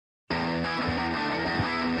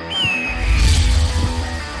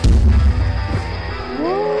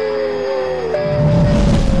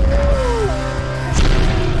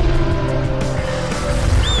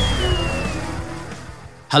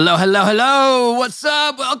Hello, hello, hello. What's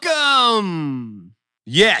up? Welcome.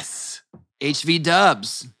 Yes. HV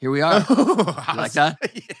Dubs. Here we are. You like that?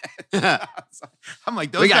 Yeah. I'm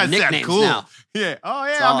like, those We got guys sound nicknames cool. now. Yeah. Oh,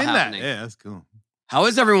 It's yeah, all I'm in happening. that. Yeah, that's cool. How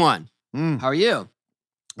is everyone? Mm, How are you?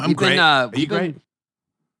 I'm great. Are you great? I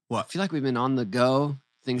What? feel like we've been on the go. A lot of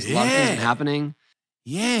things have been Yeah. happening.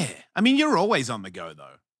 Yeah. I mean, you're always on the go,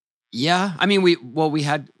 though. Yeah. I mean, we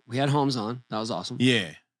had Holmes on. That was awesome.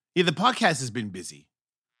 Yeah. Yeah, the podcast has been busy.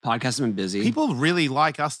 Podcast has been busy. People really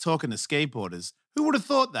like us talking to skateboarders. Who would have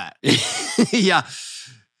thought that? yeah.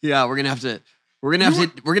 Yeah, we're gonna have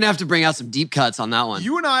to bring out some deep cuts on that one.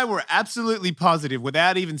 You and I were absolutely positive,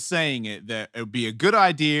 without even saying it, that it would be a good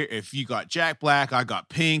idea if you got Jack Black, I got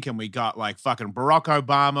Pink, and we got like fucking Barack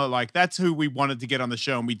Obama. Like, that's who we wanted to get on the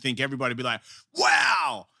show, and we'd think everybody would be like,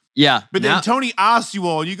 wow. Yeah. But now- then Tony asks you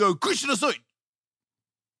all, and you go, Christian Assoy.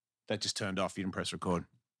 That just turned off. You didn't press record.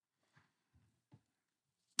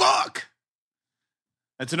 Fuck.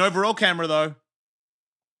 That's an overall camera, though.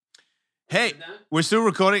 Hey, we're still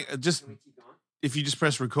recording. Just if you just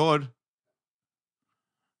press record.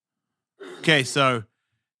 Okay, so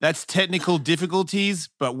that's technical difficulties,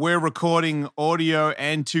 but we're recording audio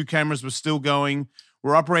and two cameras. We're still going.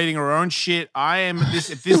 We're operating our own shit.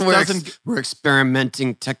 If this we're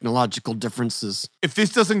experimenting technological differences. if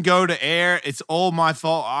this doesn't go to air, it's all my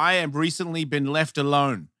fault. I have recently been left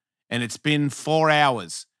alone, and it's been 4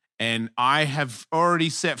 hours, and I have already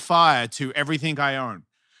set fire to everything I own.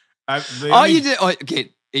 Okay,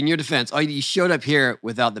 in your defense, you showed up here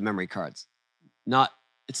without the memory cards.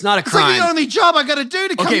 It's not a It's crime. like the only job I got to do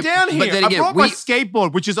to come down here. but then again, I brought my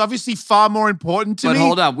skateboard, which is obviously far more important to but me.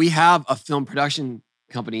 hold on, we have a film production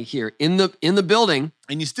company here in the building,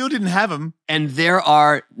 And you still didn't have them. and there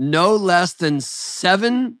are no less than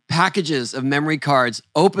 7 packages of memory cards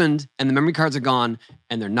opened, and the memory cards are gone,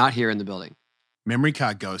 and they're not here in the building. Memory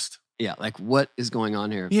card ghost. Yeah, like what is going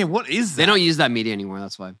on here? Yeah, what is that? They don't use that media anymore.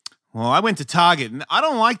 That's why. Well, I went to Target, and I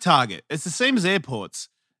don't like Target. It's the same as airports.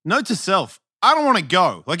 Note to self, I don't want to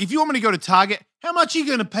go. Like, if you want me to go to Target, how much are you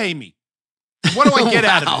going to pay me? What do I get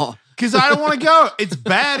out of it? Wow. Because I don't want to go. It's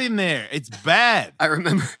bad in there. It's bad. I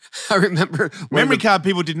remember. Memory card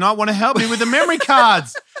people did not want to help me with the memory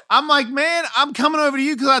cards. I'm like, man, I'm coming over to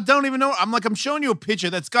you because I don't even know. I'm showing you a picture.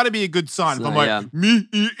 That's got to be a good sign. So, If I'm like,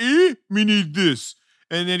 yeah. me need this.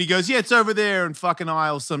 And then he goes, yeah, it's over there in fucking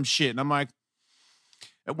aisle, some shit. And I'm like,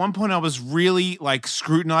 at one point I was really like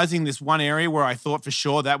scrutinizing this one area where I thought for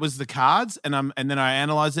sure that was the cards. And then I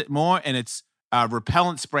analyzed it more, and it's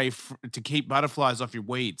repellent spray to keep butterflies off your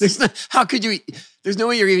weeds. How could you? There's no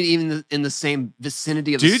way you're even in the same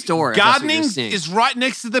vicinity of the Dude, store. if that's what gardening you're seeing. is right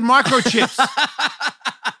next to the microchips.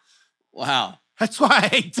 Wow. That's why I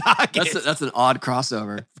hate Target. That's an odd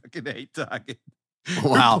crossover. I fucking hate Target.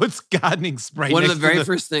 Wow. What's gardening spray? One of next the very to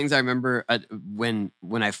first things I remember when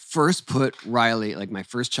I first put Riley, like my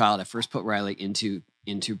first child, I first put Riley into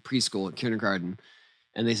preschool, kindergarten,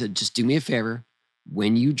 and they said, just do me a favor.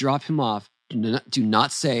 When you drop him off, do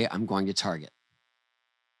not say I'm going to Target.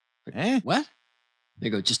 What? They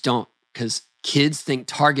go, just don't, because kids think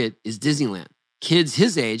Target is Disneyland. Kids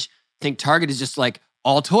his age think Target is just like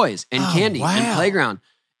all toys and candy and playground.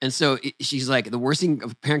 And so she's like, the worst thing a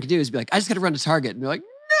parent can do is be like, I just got to run to Target. And be like, no.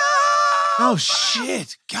 Oh,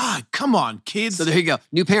 shit. God, come on, kids. So there you go.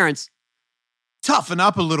 New parents. Toughen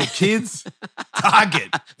up a little, kids.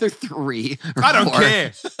 Target. They're 3 or I don't 4.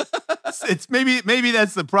 care. It's maybe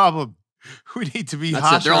that's the problem. We need to be That's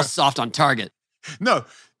harsher. it. They're all soft on Target. No,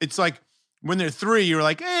 it's like when they're 3, you're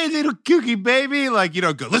like, hey, little kooky baby. Like, you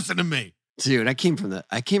don't go, listen to me. Dude, I came from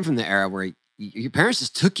the era where your parents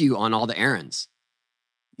just took you on all the errands.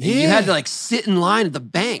 Yeah. You had to like sit in line at the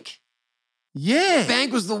bank. Yeah. The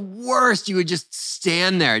bank was the worst. You would just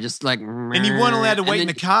stand there, just like, And you weren't allowed to wait in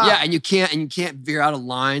the car. Yeah, and you can't veer out of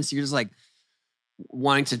line. So you're just like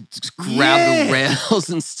wanting to just grab the rails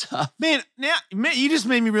and stuff. Man, you just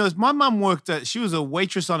made me realize my mom she was a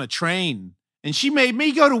waitress on a train, and she made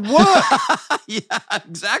me go to work. Yeah,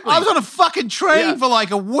 exactly. I was on a fucking train for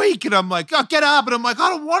like a week, and I'm like, oh, get up. And I'm like, I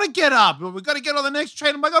don't want to get up. We got to get on the next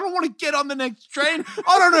train. I'm like, I don't want to get on the next train.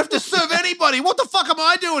 I don't have to serve anybody. What the fuck am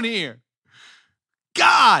I doing here?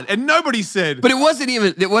 God. And nobody said. But it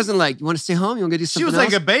wasn't like, you want to stay home? You want to go do She something was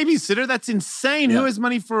else? like a babysitter. That's insane. Yeah. Who has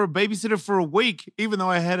money for a babysitter for a week, even though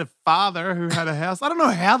I had a father who had a house? I don't know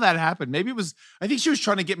how that happened. Maybe I think she was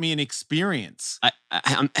trying to get me an experience.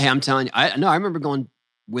 I'm telling you, I remember going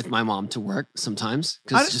with my mom to work sometimes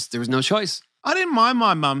because there was no choice. I didn't mind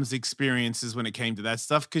my mum's experiences when it came to that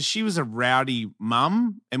stuff because she was a rowdy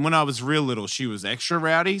mum. And when I was real little, she was extra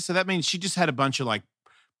rowdy. So that means she just had a bunch of like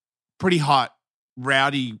pretty hot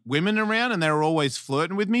rowdy women around and they were always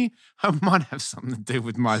flirting with me. I might have something to do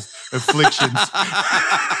with my afflictions.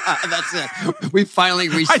 That's it. We finally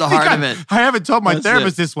reached the heart of it. I haven't told my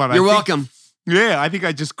therapist this one. You're welcome. Yeah, I think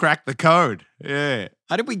I just cracked the code. Yeah.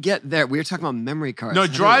 How did we get there? We were talking about memory cards. No,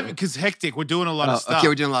 driving, because hectic. We're doing a lot of stuff. Okay,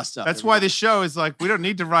 we're doing a lot of stuff. That's why this show is like, we don't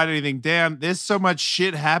need to write anything down. There's so much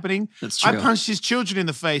shit happening. That's true. I punched his children in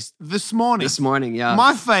the face this morning. This morning, yeah.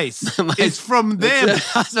 My face is from them.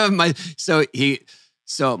 So my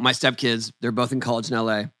stepkids, they're both in college in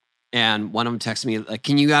LA. And one of them texted me, like,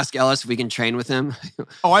 can you ask Ellis if we can train with him?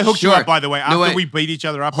 Oh, I hooked you up, by the way. After we beat each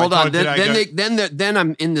other up. Hold on. Then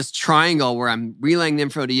I'm in this triangle where I'm relaying the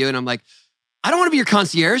info to you. And I'm like, I don't want to be your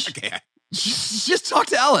concierge. Okay. Just talk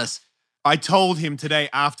to Ellis. I told him today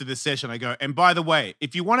after the session, I go, and by the way,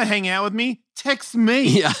 if you want to hang out with me, text me.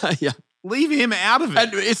 Yeah. Leave him out of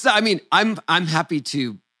it. And I'm happy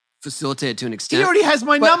to facilitate it to an extent. He already has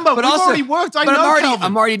my number. We've already worked. I know Calvin.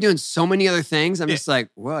 I'm already doing so many other things. I'm just like,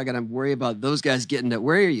 well, I got to worry about those guys getting to,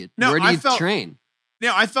 where are you? Where do you train?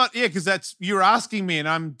 Yeah, I thought, because that's, you're asking me and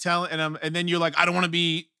I'm telling, and then you're like, I don't want to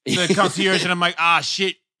be the concierge. And I'm like,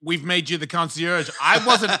 shit, we've made you the concierge. I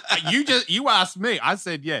wasn't, you asked me. I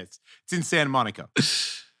said, yes, it's in Santa Monica.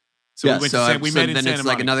 So we made it in Santa Monica.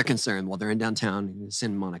 Like another concern. Well, they're in downtown, in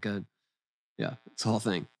Santa Monica. Yeah, it's the whole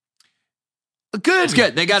thing. Good. It's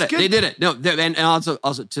good. They got it. They did it. No, and also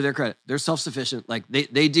to their credit, they're self-sufficient. Like they're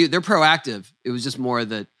proactive. It was just more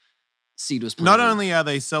that seed was planted. Not only are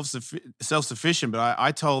they self-sufficient, but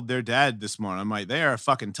I told their dad this morning, I'm like, they are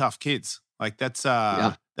fucking tough kids. Like that's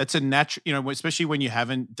a natural, especially when you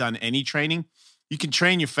haven't done any training, you can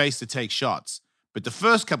train your face to take shots. But the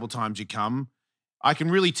first couple times you come, I can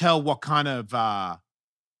really tell what kind of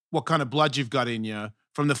blood you've got in you.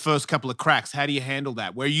 From the first couple of cracks, how do you handle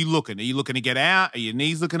that? Where are you looking? Are you looking to get out? Are your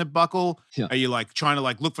knees looking to buckle? Yeah. Are you like trying to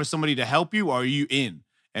like look for somebody to help you, or are you in?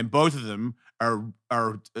 And both of them are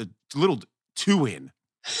a little too in.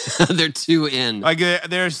 They're too in. Like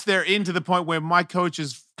they're in to the point where my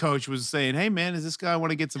coach's coach was saying, "Hey man, is this guy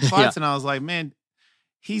want to get some fights?" And I was like, "Man,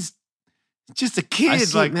 he's just a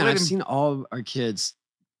kid." I've seen all our kids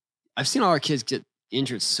get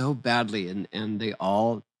injured so badly, and they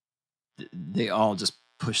all just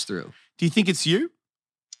push through. Do you think it's you?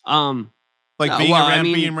 Being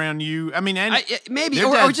around you. I mean, and maybe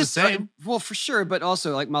or just the same. Well, for sure, but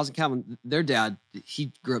also like Miles and Calvin, their dad,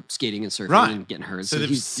 he grew up skating and surfing and getting hurt, so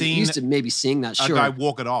he's used to maybe seeing that. Sure, a guy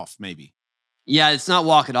walk it off, maybe. Yeah, it's not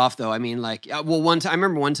walk it off though. I mean, like, one time I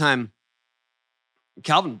remember one time,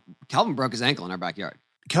 Calvin broke his ankle in our backyard.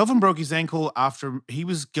 Kelvin broke his ankle after he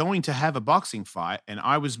was going to have a boxing fight, and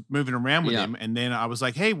I was moving around with him, and then I was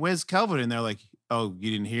like, "Hey, where's Kelvin?" And they're like, "Oh,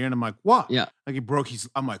 you didn't hear?" And I'm like, "What?" Yeah, like he broke his.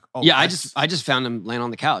 I'm like, "Oh, yeah." I just found him laying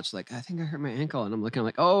on the couch, like I think I hurt my ankle, and I'm looking, I'm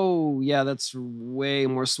like, "Oh, yeah, that's way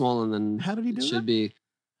more swollen than how did he do it should that? be."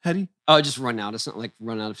 How did he? Oh, just run out. It's not like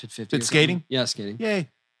run out of 50. It's skating. Yeah, skating. Yay!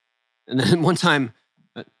 And then one time,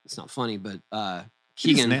 it's not funny, but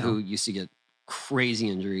Keegan, who used to get crazy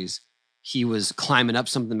injuries. He was climbing up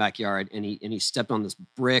something in the backyard, and he stepped on this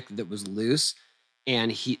brick that was loose,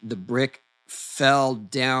 and the brick fell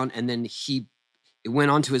down, and then it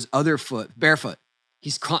went onto his other foot, barefoot.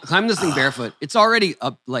 He's climbing this thing barefoot. It's already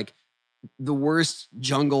up like the worst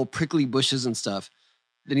jungle, prickly bushes and stuff.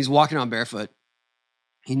 Then he's walking around barefoot.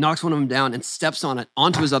 He knocks one of them down and steps on it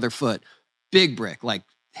onto his other foot. Big brick, like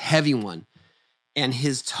heavy one, and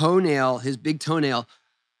his big toenail,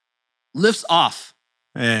 lifts off.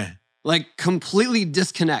 Yeah. Like completely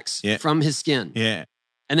disconnects from his skin. Yeah.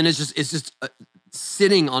 And then it's just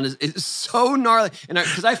sitting on it's so gnarly. And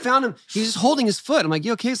because I found him, he's just holding his foot. I'm like,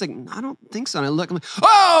 you okay? He's like, I don't think so. And I look, I'm like,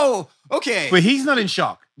 oh, okay. But he's not in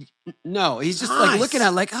shock. No, he's just like looking at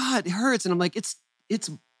it like, it hurts. And I'm like, it's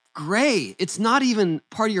gray. It's not even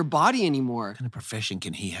part of your body anymore. What kind of profession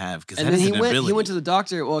can he have? Because then he went to the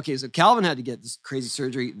doctor. Well, okay, so Calvin had to get this crazy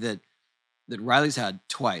surgery that Riley's had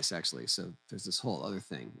twice, actually. So there's this whole other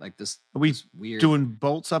thing. Like this. Are we weird doing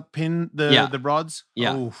bolts up pin the rods?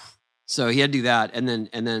 Yeah. Oof. So he had to do that. And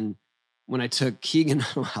then when I took Keegan, I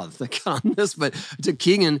don't know how to think on this, but I took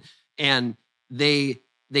Keegan and they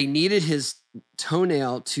needed his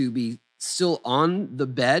toenail to be still on the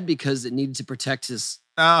bed because it needed to protect his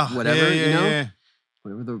whatever,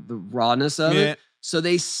 whatever the rawness of it. So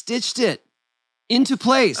they stitched it into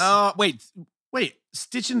place. Wait,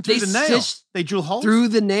 stitching through the nail. They drill holes? Through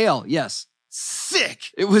the nail, yes.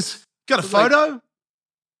 Sick. It was. Got a photo?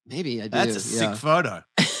 Maybe I do. That's a sick photo.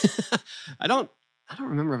 I don't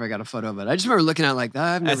remember if I got a photo of it. I just remember looking at it like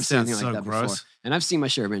that. I've never seen anything like that before. And I've seen my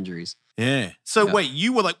share of injuries. Yeah. So wait,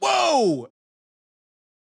 you were like, whoa.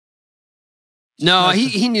 No,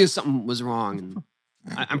 he knew something was wrong. And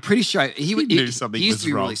I'm pretty sure he knew something he used was to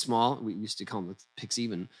be wrong. really small. We used to call him Pix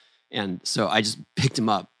Even. And so I just picked him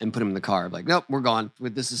up and put him in the car. Like, nope, we're gone.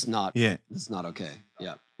 This is not okay.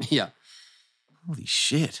 Yeah. Yeah. Holy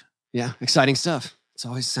shit. Yeah. Exciting stuff. It's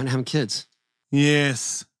always fun having kids.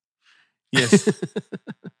 Yes. Yes.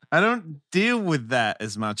 I don't deal with that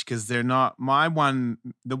as much because they're not my one.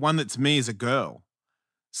 The one that's me is a girl.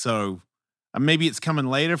 So maybe it's coming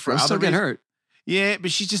later for Girls other still get reasons. hurt. Yeah,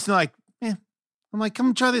 but she's just like, I'm like,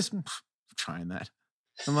 come try this. I'm trying that.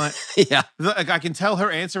 I'm like, Yeah. like, I can tell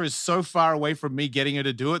her answer is so far away from me getting her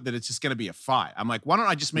to do it that it's just going to be a fight. I'm like, why don't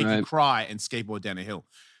I just make you Right. cry and skateboard down a hill?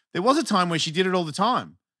 There was a time where she did it all the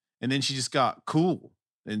time. And then she just got cool.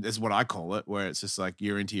 And that's what I call it, where it's just like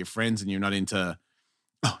you're into your friends and you're not into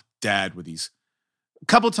dad with these. A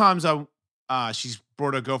couple times she's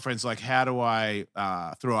brought her girlfriends like, how do I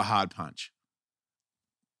throw a hard punch?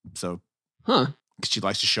 So, Huh. because she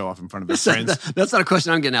likes to show off in front of her friends. That's not a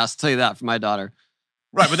question I'm getting asked. I'll tell you that from my daughter.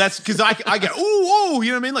 Right, but that's because I go, ooh, you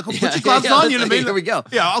know what I mean? Like, put your gloves on, you know what I mean? Here we go.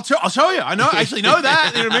 Yeah, I'll show you. I actually know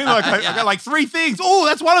that. You know what I mean? Like, I got like 3 things. Oh,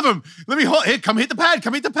 that's one of them. Let me come hit the pad.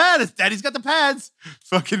 Come hit the pad. Daddy's got the pads.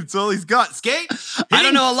 Fucking, it's all he's got. Skate. I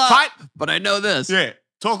don't know a lot, fight. but I know this. Yeah,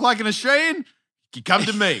 talk like an Australian. You come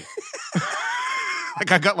to me.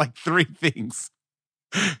 Like I got like 3 things.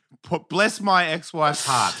 Bless my ex-wife's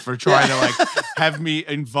heart for trying to like have me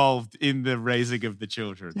involved in the raising of the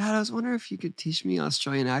children. Dad, I was wondering if you could teach me an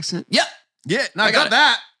Australian accent. Yep. Yeah, no, I got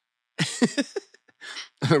got it.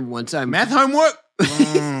 that. One time, Math homework?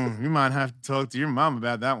 You might have to talk to your mom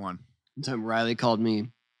about that one. one time Riley called me,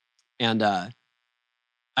 and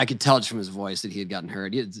I could tell just from his voice that he had gotten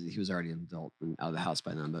hurt. He was already an adult and out of the house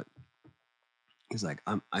by then, but he's like,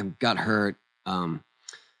 I got hurt, and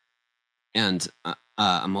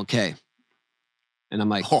I'm okay. And I'm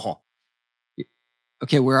like, Oh,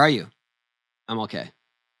 okay, where are you? I'm okay.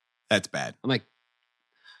 that's bad. I'm like,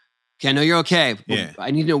 okay, I know you're okay. But Yeah. I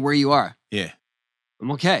need to know where you are. Yeah.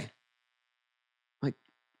 I'm okay. I'm like,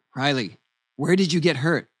 Riley, where did you get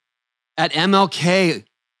hurt? At MLK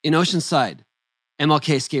in Oceanside.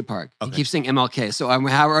 MLK skate park. Okay. He keeps saying MLK. So I'm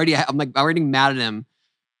already mad at him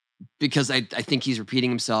because I think he's repeating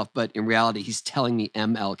himself, but in reality, he's telling me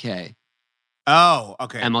MLK. Oh,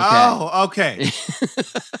 okay. MLK. Oh, okay.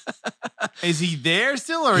 Is he there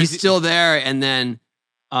still, or He's is still there, and then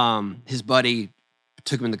his buddy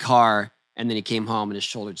took him in the car, and then he came home, and his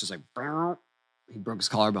shoulder just like he broke his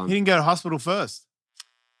collarbone. He didn't go to hospital first.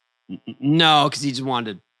 No, because he just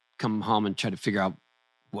wanted to come home and try to figure out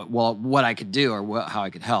what I could do or how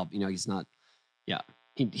I could help. You know, he's not. Yeah,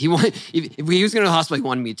 he wanted. If he was going to the hospital, he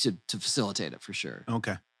wanted me to facilitate it for sure.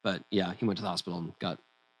 Okay. But yeah, he went to the hospital and got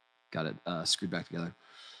it screwed back together.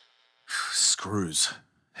 Screws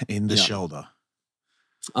in the Yeah. shoulder.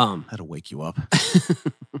 That'll wake you up.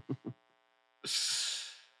 I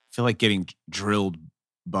feel like getting drilled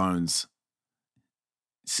bones.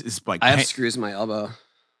 It's like I have screws in my elbow.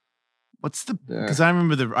 what's the? There. Because I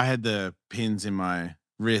remember I had the pins in my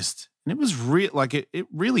wrist, and it was real. Like it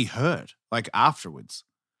really hurt. Like afterwards.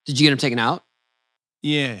 Did you get him taken out?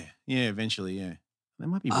 Yeah. Eventually, yeah. There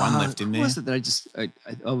might be one left in who there. was it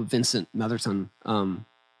that Vincent Matherton,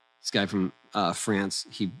 this guy from France.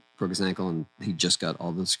 He broke his ankle and he just got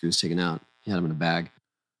all the screws taken out. He had them in a bag.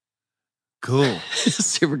 Cool.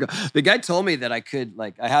 Super cool. The guy told me that I could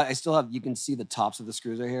I still have. You can see the tops of the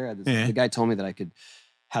screws right here. Yeah. The guy told me that I could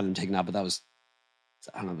have them taken out, but that was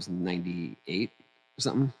I don't know. It was 98 or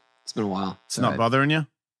something. It's been a while. It's not bothering you?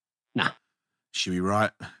 Nah. Should be right.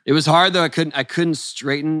 It was hard though. I couldn't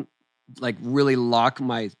straighten, like really lock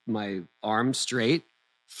my arm straight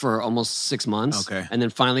for almost 6 months. Okay. And then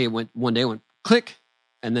finally it went click,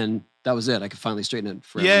 and then that was it. I could finally straighten it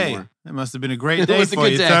Yay. forevermore. That must have been a great It day was a for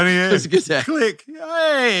good you, day. Tony. It was a good day. Click.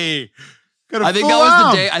 Hey. Got a I think full that was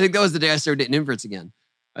arm. the day. I think that was the day I started doing inverts again.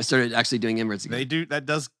 I started actually doing inverts again. That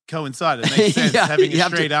does coincide. It makes sense. Yeah, having you a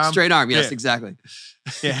have to- straight arm. Straight arm, yes, Yeah. exactly.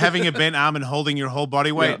 Yeah, having a bent arm and holding your whole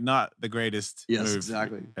body weight, Yeah. not the greatest Yes, move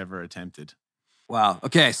exactly. ever attempted. Wow.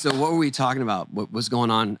 Okay, so what were we talking about? What was going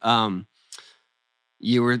on?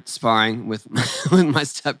 You were sparring with my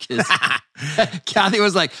stepkids. Kathy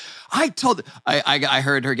was like, I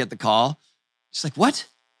heard her get the call. She's like, what?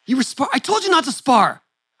 You were spar? I told you not to spar.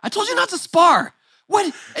 I told you not to spar. What?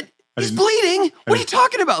 He's didn't- bleeding. What are you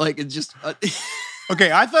talking about? Like, it's just.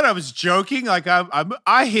 Okay, I thought I was joking. Like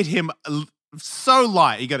I hit him so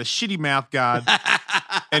light. He got a shitty mouth guard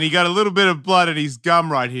and he got a little bit of blood in his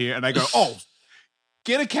gum right here. And I go, oh,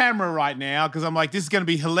 get a camera right now because I'm like, this is going to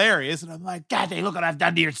be hilarious. And I'm like, God damn, look what I've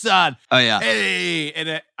done to your son. Oh yeah. Hey,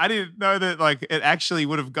 and I didn't know that like it actually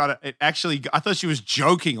would have got it. Actually, I thought she was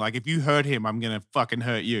joking. Like, if you hurt him, I'm going to fucking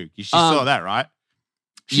hurt you. She saw that, right?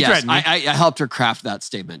 She yes, threatened me. I helped her craft that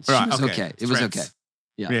statement. She was okay. It was Threats. okay.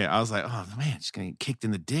 Yeah, I was like, oh man, she's gonna get kicked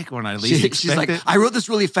in the dick when I least She's like, it. I wrote this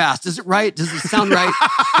really fast. Is it right? Does it sound right?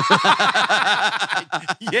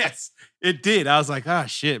 Yes, it did. I was like, oh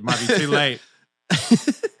shit, it might be too late.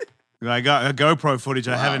 I got a GoPro footage.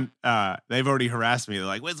 I haven't. They've already harassed me. They're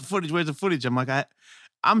like, "Where's the footage? Where's the footage?" I'm like,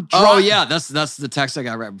 I'm driving. Oh yeah, that's the text I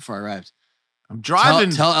got right before I arrived. I'm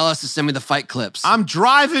driving. Tell Ellis to send me the fight clips. I'm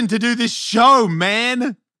driving to do this show,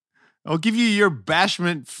 man. I'll give you your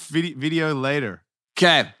bashment video later.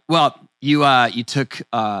 Okay. Well, you took.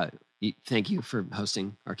 Thank you for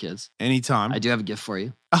hosting our kids. Anytime. I do have a gift for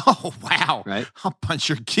you. Oh wow! Right. I'll punch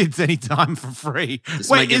your kids anytime for free. This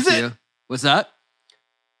Wait, is it? You. What's that?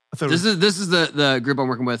 This is the group I'm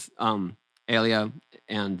working with, Alia,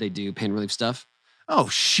 and they do pain relief stuff. Oh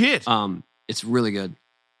shit! It's really good.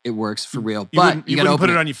 It works for real. You but you gotta put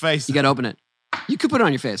it on your face. You gotta open it. You could put it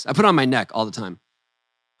on your face. I put it on my neck all the time.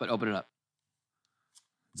 But open it up.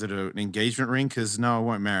 Is it an engagement ring? Because no, I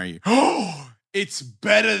won't marry you. Oh, it's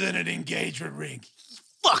better than an engagement ring.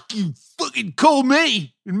 Fuck you, fucking call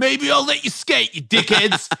me, and maybe I'll let you skate, you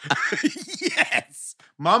dickheads. Yes,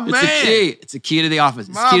 my man. It's a key. It's a key to the office.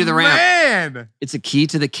 It's a key to the ramp. Man. It's a key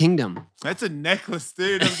to the kingdom. That's a necklace,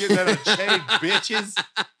 dude. I'm getting that on chain, bitches.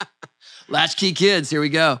 Latchkey kids, here we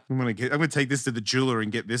go. I'm gonna take this to the jeweler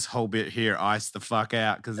and get this whole bit here iced the fuck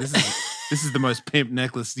out because this is the most pimp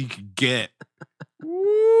necklace you could get.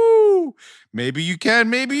 Woo! Maybe you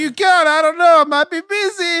can, maybe you can't. I don't know. I might be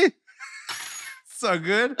busy. So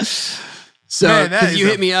good. So Man, you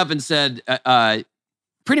hit me up and said,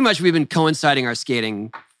 pretty much we've been coinciding our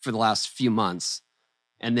skating for the last few months.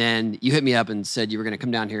 And then you hit me up and said you were going to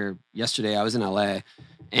come down here yesterday. I was in LA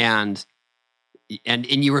and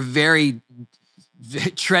you were very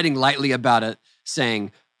treading lightly about it,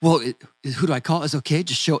 saying, well, who do I call? It's okay.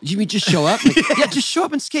 Just show. You mean just show up? Like, yeah, just show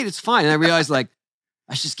up and skate. It's fine. And I realized, like,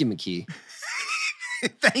 I should just give him a key.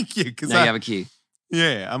 Thank you. Because now you have a key.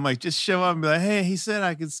 Yeah. I'm like, just show up and be like, hey, he said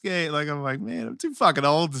I could skate. Like, I'm like, man, I'm too fucking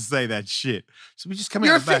old to say that shit. So we just come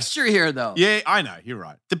You're out a the back. fixture here, though. Yeah, I know. You're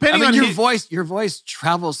right. Depending on your voice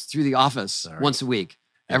travels through the office once a week.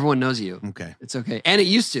 Everyone knows you. Okay. It's okay. And it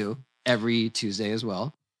used to every Tuesday as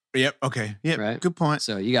well. Yep. Okay. Yep. Right. Good point.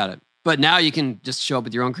 So you got it. But now you can just show up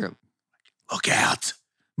with your own crew. Look out.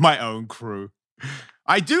 My own crew.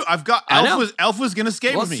 I do. I've got Elf was gonna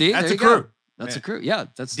skate with me. See, that's a crew. That's a crew. Yeah.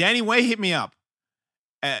 That's Danny Way hit me up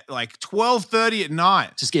at like 12:30 at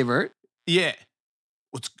night. Just gave Vert? Yeah.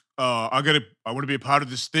 I want to be a part of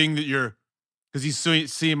this thing that you're because he's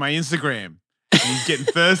seeing my Instagram and he's getting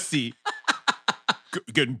thirsty.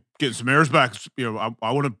 Getting some airs back. You know,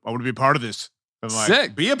 I want to be a part of this. I'm like,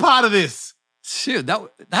 sick. Be a part of this. Dude,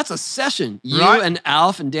 that's a session. You right? and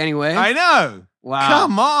Alf and Danny Way. I know. Wow.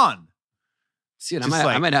 Come on. Dude,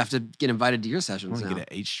 I might have to get invited to your sessions. I want to get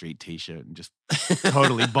an H Street t-shirt and just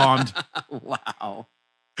totally bombed. Wow.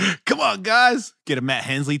 Come on, guys. Get a Matt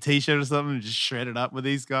Hensley t-shirt or something and just shred it up with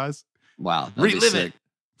these guys. Wow. Relive it.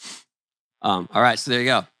 All right, so there you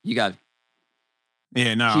go. You got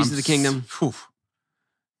keys to the kingdom. Whew.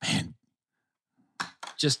 Man.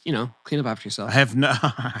 Just, clean up after yourself. I have no.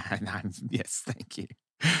 Yes, thank you.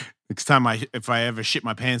 Next time if I ever shit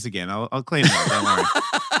my pants again, I'll clean it up. Don't worry.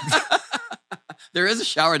 There is a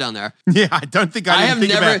shower down there. Yeah, I don't think I have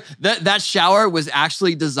never. That shower was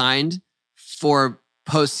actually designed for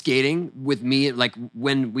post skating with me. Like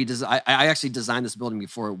when I actually designed this building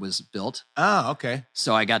before it was built. Oh, okay.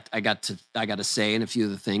 So I got to say in a few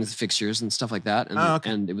of the things, the fixtures and stuff like that. And,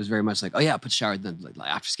 and it was very much like, oh yeah, put shower then like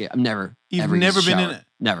after skate. You've never been in it?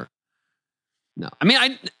 Never. No. I mean,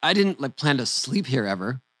 I didn't plan to sleep here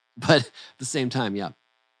ever, but at the same time, yeah.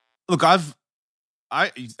 Look,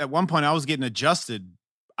 at one point I was getting adjusted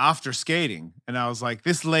after skating, and I was like,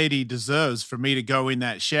 this lady deserves for me to go in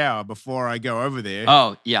that shower before I go over there.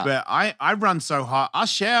 Oh, yeah. But I run so hot. I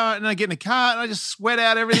shower and I get in the car and I just sweat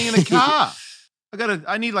out everything in the car.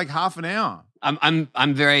 I need like half an hour. I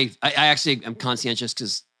actually am conscientious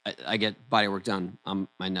because I get body work done on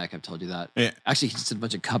my neck. I've told you that. Yeah. Actually, he just did a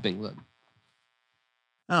bunch of cupping. Look.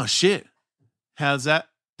 Oh shit. How's that?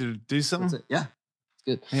 Did it do something? Yeah. It's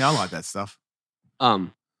good. Yeah, I like that stuff.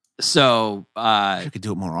 So I could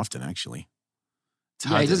do it more often, actually. He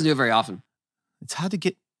doesn't do it very often. It's hard to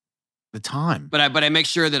get the time. But I make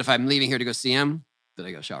sure that if I'm leaving here to go see him, that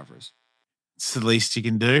I go shower first. It's the least you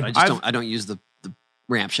can do. But I don't use the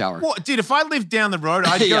ramp shower. Well, dude, if I lived down the road,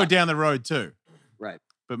 I'd go down the road too. Right.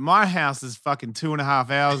 But my house is fucking 2.5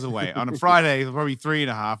 hours away. On a Friday, probably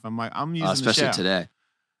 3.5. I'm like, I'm using especially the shower. today.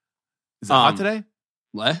 Is it hot today?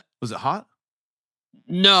 What? Was it hot?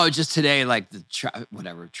 No, just today, like the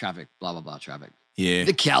traffic, blah, blah, blah, traffic. Yeah.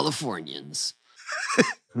 The Californians.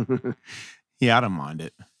 Yeah, I don't mind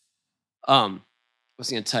it. I was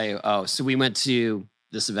going to tell you. Oh, so we went to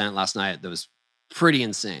this event last night that was pretty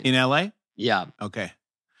insane. In LA? Yeah. Okay.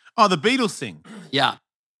 Oh, the Beatles thing. Yeah.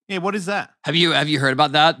 Yeah, what is that? Have you heard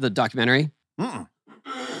about that? The documentary? Mm-mm.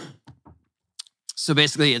 So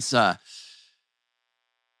basically it's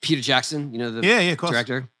Peter Jackson, you know, the Yeah, of course.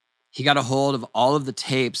 director. He got a hold of all of the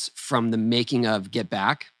tapes from the making of Get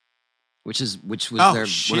Back, which was one of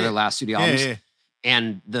their last studio albums. Yeah.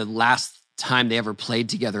 And the last time they ever played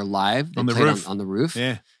together live, they On the played roof. on the roof.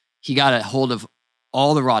 Yeah. He got a hold of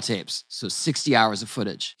all the raw tapes, so 60 hours of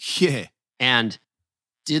footage, Yeah. and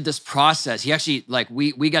did this process. He actually, like,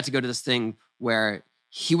 we got to go to this thing where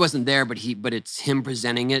he wasn't there, but it's him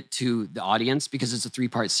presenting it to the audience because it's a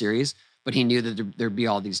 3-part series. But he knew that there'd be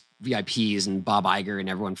all these VIPs and Bob Iger and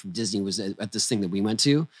everyone from Disney was at this thing that we went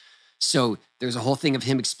to. So there's a whole thing of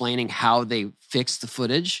him explaining how they fixed the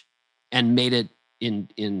footage and made it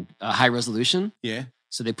in high resolution. Yeah.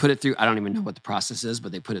 So they put it through, I don't even know what the process is,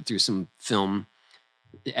 but they put it through some film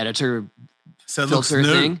editor So it looks filter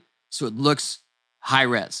new. thing. So it looks high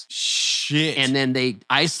res. Shit. And then they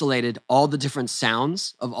isolated all the different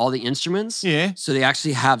sounds of all the instruments. yeah. So they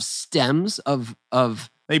actually have stems of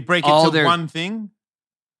They break it all to their- one thing.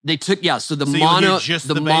 they took, so the So you'll hear mono just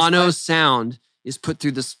the the bass mono line? sound is put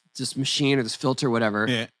through this machine or this filter or whatever.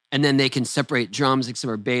 Yeah. And then they can separate drums, they can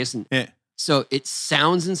separate bass. And Yeah. so it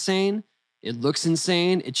sounds insane. It looks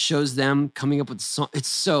insane. It shows them coming up with song. It's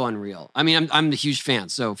so unreal. I mean, I'm a huge fan.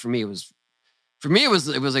 So for me, it was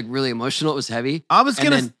like really emotional. It was heavy. I was And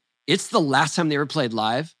going to. then it's the last time they ever played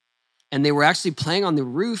live, and they were actually playing on the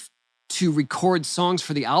roof to record songs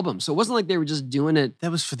for the album. So it wasn't like they were just doing it.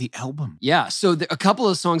 That was for the album. Yeah. So a couple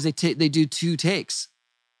of songs they do 2 takes.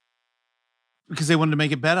 Because they wanted to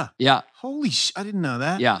make it better. Yeah. Holy I didn't know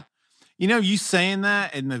that. Yeah. You know, you saying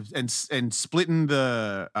that and splitting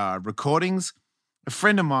the recordings. A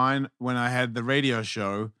friend of mine, when I had the radio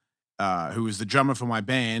show, who was the drummer for my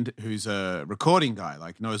band, who's a recording guy,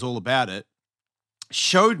 like knows all about it,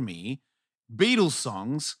 showed me Beatles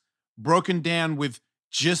songs broken down with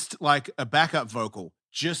just like a backup vocal,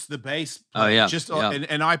 just the bass. Oh, yeah.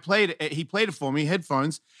 And I played it. He played it for me,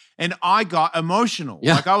 headphones, and I got emotional.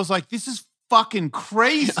 Yeah. Like I was like, this is fucking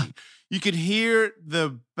crazy. Yeah. You could hear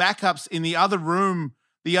the backups in the other room,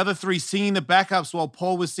 the other 3 singing the backups while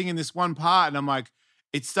Paul was singing this one part. And I'm like,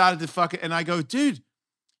 it started to fucking, and I go, dude,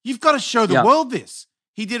 you've got to show the world this.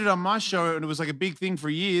 He did it on my show and it was like a big thing for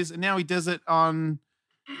years. And now he does it on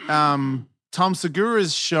Tom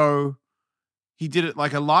Segura's show. He did it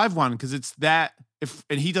like a live one because it's that,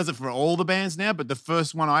 and he does it for all the bands now. But the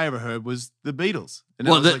first one I ever heard was the Beatles. And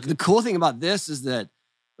well, the cool thing about this is that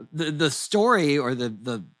the story or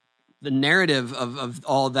the narrative of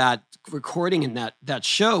all that recording in that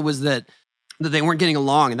show was that they weren't getting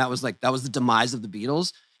along, and that was the demise of the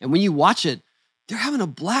Beatles. And when you watch it, they're having a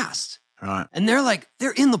blast, right? And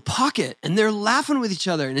they're in the pocket and they're laughing with each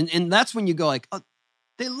other, and that's when you go like, oh,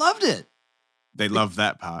 they loved it. They love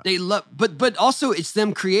that part. They love, but also it's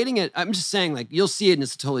them creating it. I'm just saying, like, you'll see it and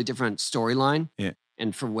it's a totally different storyline. Yeah.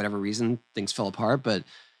 And for whatever reason, things fell apart. But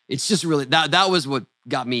it's just really that was what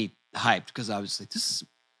got me hyped, because I was like, this is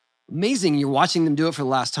amazing. You're watching them do it for the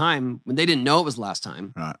last time when they didn't know it was the last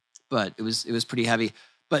time. Right. But it was pretty heavy.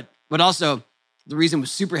 But also the reason it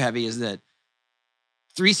was super heavy is that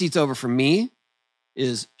 3 seats over from me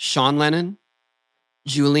is Sean Lennon,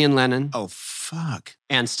 Julian Lennon. Oh, fuck.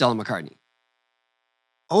 And Stella McCartney.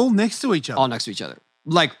 All next to each other. All next to each other.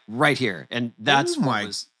 Like right here. And that's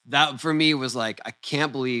that for me was like, I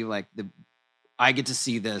can't believe like I get to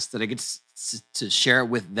see this, that I get to share it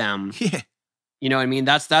with them. Yeah. You know what I mean?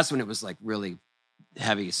 That's when it was like really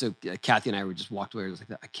heavy. So Kathy and I were just walked away. It was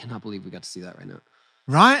like, I cannot believe we got to see that right now.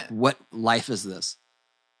 Right? What life is this?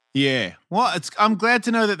 Yeah. Well, I'm glad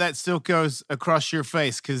to know that still goes across your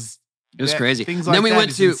face, because it was crazy. Things like we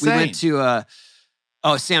went to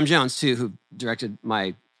Sam Jones too, who directed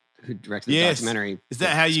the documentary. Is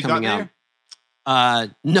that how you got there?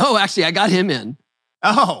 No, actually, I got him in.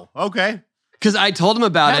 Oh, okay. Because I told him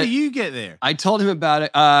about it. How do you get there? I told him about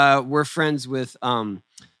it. We're friends with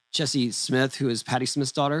Jessie Smith, who is Patti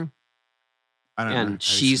Smith's daughter. I don't know. And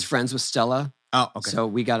she's friends with Stella. Oh, okay. So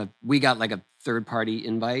we got like a third-party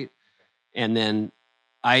invite. And then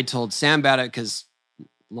I told Sam about it because,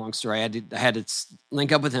 long story, I had to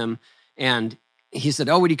link up with him. And he said,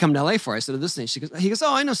 oh, what do you come to LA for? I said, this thing. He goes,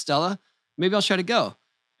 oh, I know Stella. Maybe I'll try to go.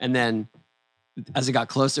 And then as it got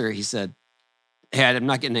closer, he said, "Hey, I'm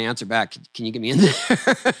not getting an answer back. Can you get me in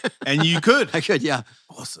there?" And you could. I could, yeah.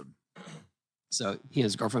 Awesome. So he and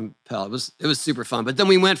his girlfriend Pell. It was super fun. But then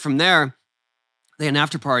we went from there. They had an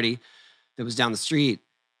after party that was down the street,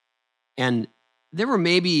 and there were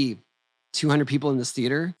maybe 200 people in this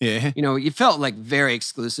theater. Yeah. You know, it felt like very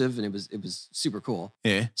exclusive, and it was super cool.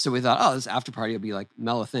 Yeah. So we thought, oh, this after party will be like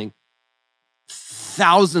mellow thing.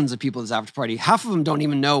 Thousands of people at this after party. Half of them don't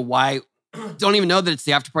even know that it's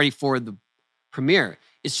the after party for the premiere.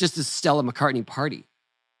 It's just a Stella McCartney party.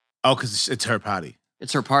 Oh, because it's her party.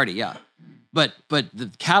 It's her party, yeah. But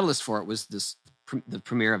the catalyst for it was the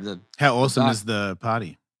premiere of the. How awesome doc. is the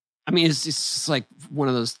party? I mean, it's just like one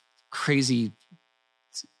of those crazy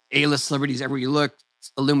A-list celebrities everywhere you look,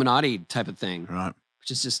 Illuminati type of thing, Right.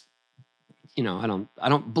 which is just, you know, I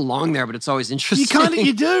don't belong there, but it's always interesting.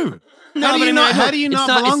 You do. No, How do but you I mean, not? How do you not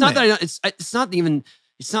belong It's not there? that it's not even.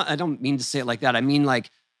 It's not. I don't mean to say it like that. I mean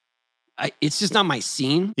like, it's just not my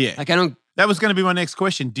scene. Yeah. Like I don't. That was going to be my next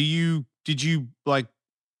question. Did you like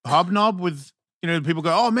hobnob with, people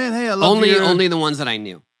go, oh man, hey, I love you. Only the ones that I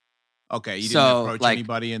knew. Okay, you didn't So, approach like-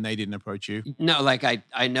 anybody and they didn't approach you. No, like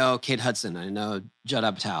I know Kate Hudson. I know Judd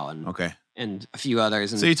Apatow and Okay. and a few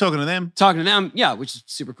others. And So you're talking to them, talking to them, yeah, which is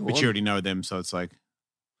super cool. but you already know them, so it's like,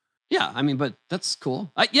 Yeah, I mean, but that's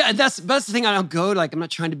cool. That's the thing. I don't go to, like, I'm not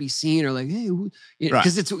trying to be seen or like, hey,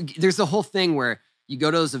 because there's the whole thing where you go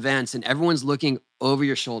to those events and everyone's looking over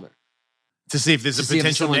your shoulder. to see if there's To a see if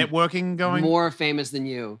potential someone networking going. More famous than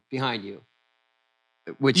you behind you,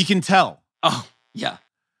 which You can tell. oh yeah,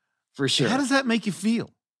 for sure. How does that make you feel?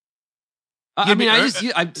 I mean, I Is see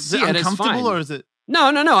it it. It's fine. uncomfortable or is it? No.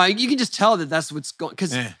 You can just tell that that's what's going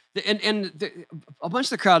because Eh. a bunch of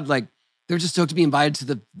the crowd like they're just stoked to be invited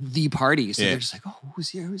to the party, so Yeah. they're just like, oh, who's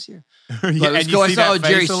here? Yeah, But it was and you cool. I see saw that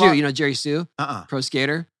Jerry face a Sue. lot? You know Jerry Sue, pro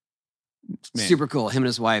skater, Man. super cool. Him and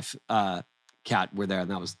his wife, Kat, were there,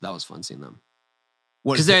 and that was fun seeing them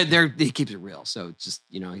What because is it? they keep it real. So it's just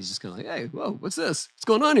he's just kind of like, hey, whoa, what's this? What's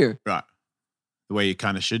going on here? Right. The way you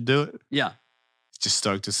kind of should do it. Yeah. Just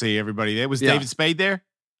stoked to see everybody there. Was Yeah. David Spade there?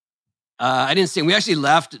 I didn't see him. We actually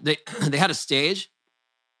left. They had a stage,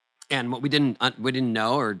 and what we didn't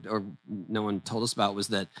know or no one told us about was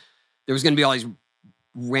that there was going to be all these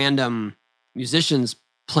random musicians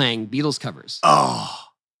playing Beatles covers. Oh.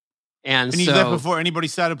 And And you so, left before anybody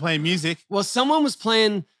started playing music. well, someone was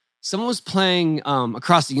playing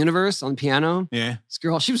Across the Universe on the piano. Yeah. This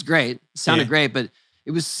girl, she was great, sounded Yeah. great, but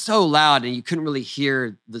it was so loud and you couldn't really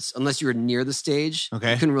hear this unless you were near the stage.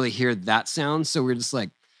 Okay. You couldn't really hear that sound. So we were just like,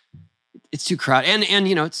 it's too crowded. And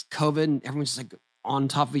it's COVID and everyone's just like on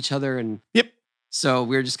top of each other. And Yep. so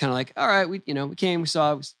we were just kind of like, all right, we came, we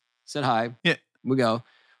saw, we said hi. Yeah. We go,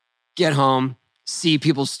 get home, see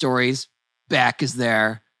people's stories. Beck is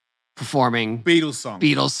there performing Beatles song.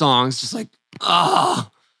 Beatles songs, just like, oh.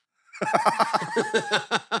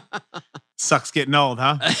 Sucks getting old,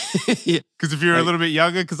 huh? Yeah. Because if you're a Like- little bit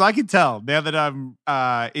younger, because I can tell now that I'm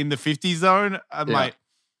in the 50 zone, I'm Yeah. like,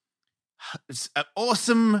 it's an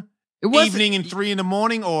awesome It was evening and 3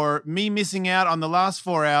 a.m, or me missing out on the last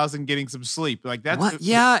 4 hours and getting some sleep. Like that's What?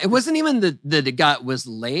 Yeah, it wasn't even that it was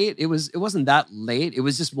late. It wasn't that late. It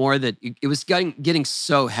was just more that it was getting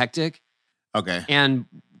so hectic, Okay. and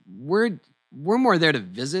we're more there to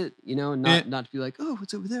visit, not Yeah. not to be like, oh,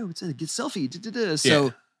 what's over there? What's that? Get selfie. Da-da-da. So Yeah.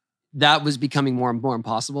 that was becoming more and more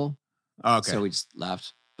impossible. Okay. So we just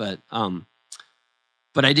left. But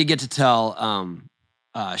I did get to tell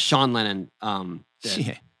Sean Lennon that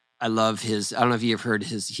Yeah. I love his. I don't know if you've heard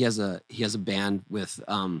his. He has a band with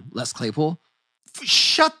Les Claypool.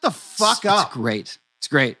 Shut the fuck up. It's great. It's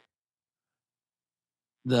great.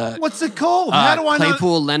 The What's it called? How do I know?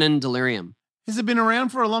 Claypool Lennon Delirium. Has it been around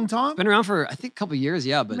for a long time? Been around for I think a couple of years,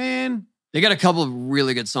 yeah. But Man. they got a couple of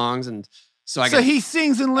really good songs, and so So he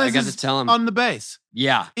sings and I Les got to is tell him. on the bass.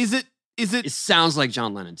 Yeah, Is it it sounds like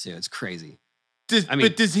John Lennon too. It's crazy.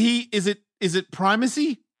 but does he is it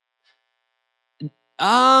primacy?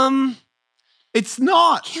 It's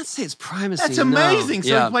not. Can't say it's primacy. That's no. amazing. So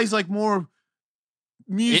Yeah. he plays like more If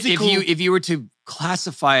musical. you were to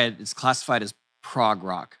classify it, it's classified as prog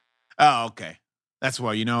rock. Oh, okay. That's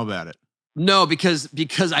why you know about it. No, because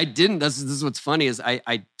I didn't. This is what's funny is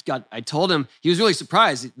I told him, he was really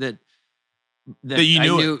surprised that you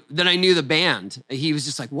knew that I knew the band. He was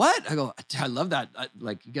just like, "What?" I go, "I love that.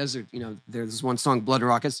 Like you guys are, there's this one song, Blood and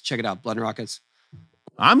Rockets. Check it out, Blood and Rockets."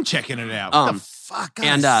 I'm checking it out. What the fuck? I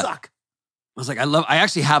and, suck. I was like, I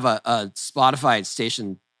actually have a Spotify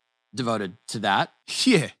station devoted to that.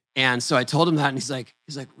 Yeah. And so I told him that, and he's like,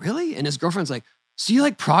 really? And his girlfriend's like, so you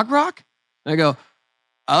like prog rock? And I go,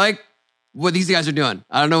 I like what these guys are doing.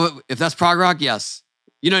 I don't know if that's prog rock. Yes.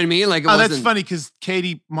 You know what I mean? Like, that's funny because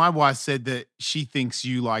Katie, my wife, said that she thinks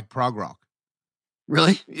you like prog rock.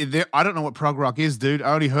 Really? I don't know what prog rock is, dude.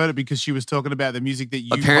 I only heard it because she was talking about the music that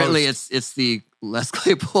you Apparently host. it's the Les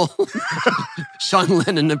Claypool, Sean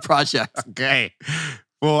Lennon project. Okay.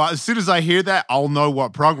 Well, as soon as I hear that, I'll know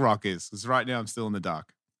what prog rock is. Because right now I'm still in the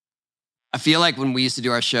dark. I feel like when we used to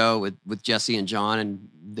do our show with Jesse and John and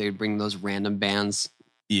they'd bring those random bands.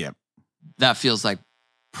 Yeah. That feels like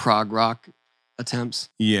prog rock attempts.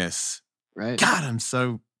 Yes. Right? God,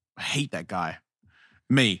 I hate that guy.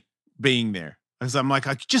 Me being there. Because I'm like,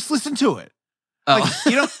 I just listen to it. Oh.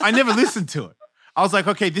 Like, I never listened to it. I was like,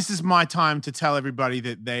 okay, this is my time to tell everybody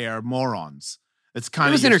that they are morons. It's kind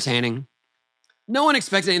of. It was entertaining. No one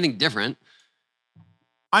expected anything different.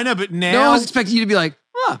 I know, but now. No one was expecting you to be like,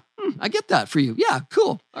 I get that for you. Yeah,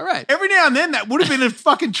 cool. All right. Every now and then that would have been a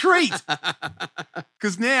fucking treat.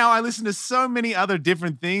 Because now I listen to so many other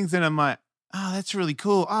different things and I'm like, oh, that's really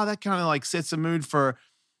cool. Oh, that kind of like sets a mood for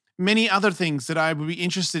many other things that I would be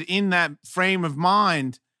interested in that frame of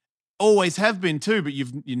mind. Always have been too, but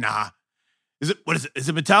nah. What is it? Is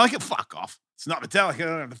it Metallica? Fuck off. It's not Metallica. I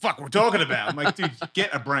don't know what the fuck we're talking about. I'm like, dude,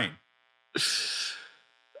 get a brain.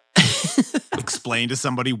 Explain to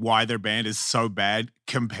somebody why their band is so bad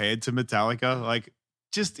compared to Metallica. Like,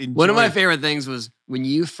 just enjoy. One of my favorite things was when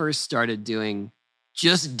you first started doing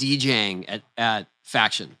just DJing at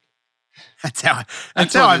Faction. That's how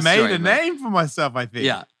I made a name for myself, I think.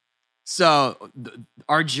 Yeah. So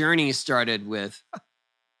our journey started with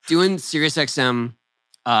doing SiriusXM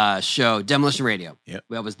show, Demolition Radio. Yep.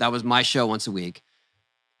 That was my show once a week.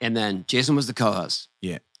 And then Jason was the co-host.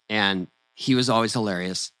 Yeah. And he was always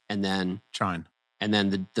hilarious. And then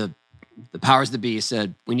the powers that be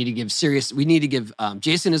said, we need to give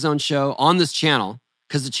Jason his own show on this channel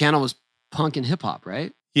because the channel was punk and hip hop,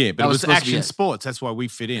 right? Yeah, but it was action sports. That's why we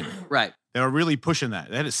fit in. Right. They were really pushing that.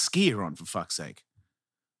 They had a skier on, for fuck's sake.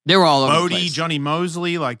 They were all over the Bodie, place. Johnny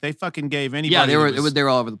Mosley, like they fucking gave anybody. Yeah, they were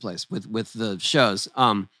all over the place with the shows.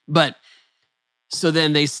 But so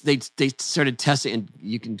then they started testing, and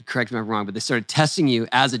you can correct me if I'm wrong, but they started testing you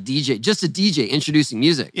as a DJ, just a DJ introducing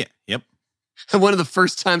music. Yeah, yep. And one of the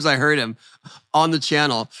first times I heard him on the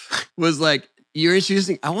channel was like, you're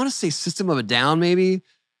introducing, I want to say System of a Down, maybe.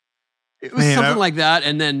 It was something like that.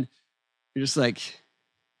 And then you're just like,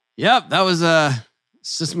 yep, that was a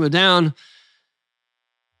System of a Down.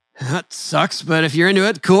 That sucks, but if you're into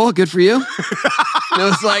it, cool, good for you. And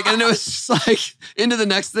it was just like into the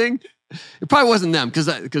next thing. It probably wasn't them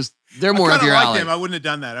because they're more up your alley. Them. I wouldn't have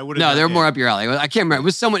done that. They're more up your alley. I can't remember.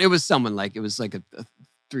 It was someone like it was like a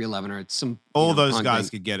 311 or some. All those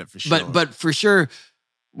guys could get it for sure. But for sure,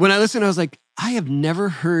 when I listened, I was like, I have never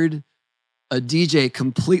heard a DJ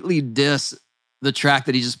completely diss the track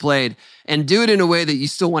that he just played and do it in a way that you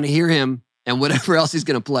still want to hear him and whatever else he's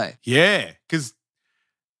going to play. Yeah, because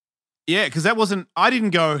that wasn't. I didn't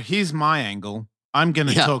go. Here's my angle. I'm going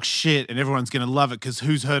to talk shit and everyone's going to love it because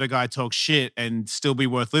who's heard a guy talk shit and still be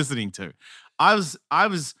worth listening to? I was,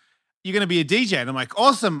 you're going to be a DJ. And I'm like,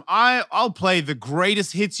 awesome. I'll play the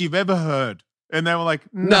greatest hits you've ever heard. And they were like,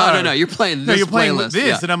 no. You're playing this. No, you're playing playlist. this.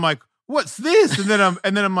 Yeah. And I'm like, what's this? And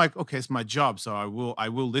then I'm like, okay, it's my job. So I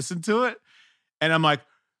will listen to it. And I'm like,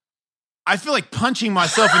 I feel like punching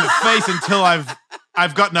myself in the face until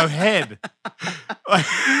I've got no head. Like,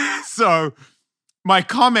 so my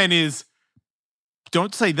comment is,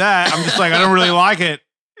 don't say that. I'm just like, I don't really like it.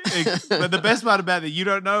 But the best part about it that you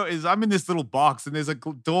don't know is I'm in this little box and there's a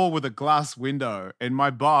door with a glass window. And my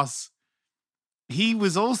boss, he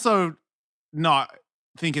was also not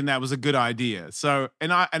thinking that was a good idea. So,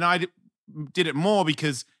 and I did it more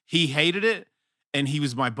because he hated it and he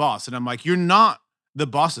was my boss. And I'm like, you're not the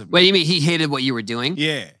boss of me. Wait, you mean he hated what you were doing?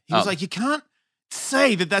 Yeah. He was like, you can't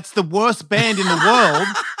say that that's the worst band in the world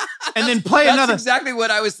and then play another. That's exactly what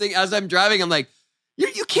I was thinking as I'm driving. I'm like,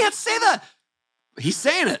 you can't say that. He's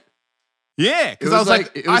saying it. Yeah, because I was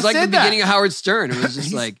like, it was like the that. beginning of Howard Stern. It was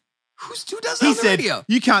just like, who does that on the radio?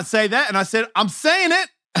 You can't say that. And I said, I'm saying it.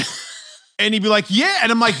 And he'd be like, yeah.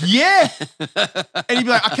 And I'm like, yeah. And he'd be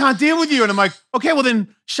like, I can't deal with you. And I'm like, okay, well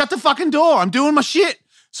then shut the fucking door. I'm doing my shit.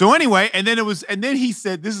 So anyway, and then he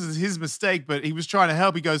said, this is his mistake, but he was trying to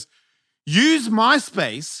help. He goes, use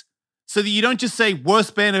MySpace so that you don't just say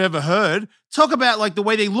worst band I've ever heard. Talk about like the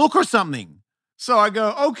way they look or something. So I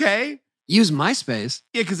go, okay. Use MySpace?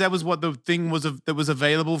 Yeah, because that was what the thing was that was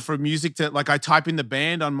available for music to, like I type in the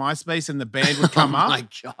band on MySpace and the band would come up. Oh my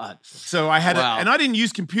God. So I had and I didn't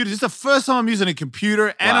use computers. It's the first time I'm using a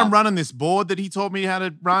computer and I'm running this board that he taught me how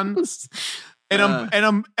to run.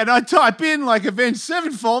 And I type in like Avenged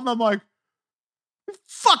Sevenfold and I'm like,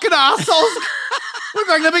 Fucking assholes. Look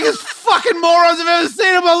like the biggest fucking morons I've ever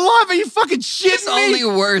seen in my life. Are you fucking shitting It's me? only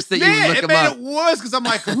worse that you look it him made up. it worse because I'm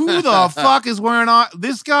like, who the fuck is wearing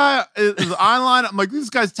this guy is eyeliner? I'm like, this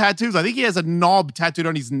guy's tattoos. I think he has a knob tattooed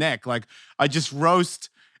on his neck. Like I just roast,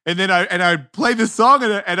 and then I'd play the song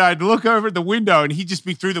and I'd look over at the window and he'd just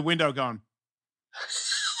be through the window going.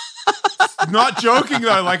 Not joking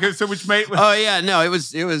though, like so which made Oh yeah, no, it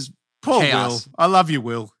was poor chaos. Will. I love you,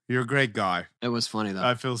 Will. You're a great guy. It was funny though.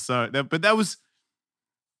 I feel so. But that was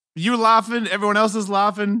you laughing. Everyone else is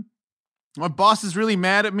laughing. My boss is really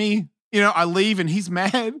mad at me. You know, I leave and he's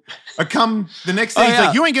mad. I come the next day. He's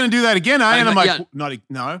like, "You ain't gonna do that again, are you?" And I'm like, "No."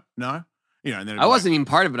 You know, and then I wasn't even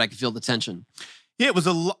part of it. I could feel the tension. Yeah, it was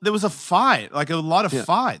there was a fight, like a lot of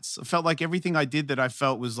fights. I felt like everything I did that I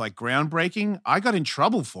felt was like groundbreaking, I got in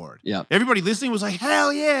trouble for it. Yeah. Everybody listening was like,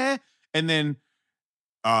 "Hell yeah!" And then,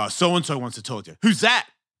 so and so wants to talk to you. Who's that?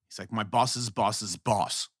 He's like, my boss's boss's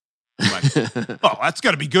boss. I'm like, oh, that's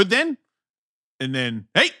got to be good then. And then,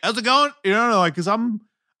 hey, how's it going? You know, like, because I'm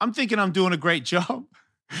thinking I'm doing a great job,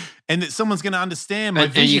 and that someone's going to understand my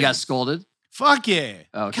vision. And you got scolded? Fuck yeah!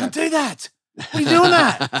 Okay. Can't do that. What are you doing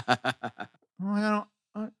that? I'm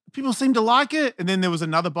like, people seem to like it. And then there was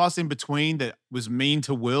another boss in between that was mean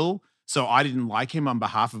to Will, so I didn't like him on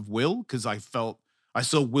behalf of Will because I saw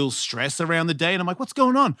Will's stress around the day, and I'm like, what's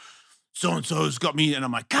going on? So-and-so's got me, and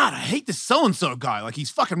I'm like, God, I hate this so-and-so guy. Like, he's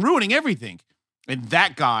fucking ruining everything. And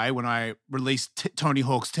that guy, when I released Tony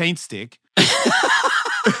Hawk's Taint Stick.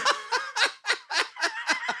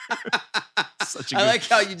 I like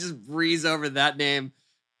how you just breeze over that name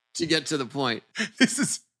to get to the point. This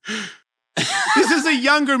is a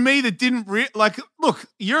younger me that didn't look,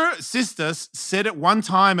 your sister said it one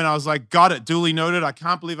time, and I was like, got it, duly noted. I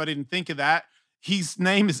can't believe I didn't think of that. His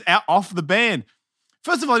name is out off the band.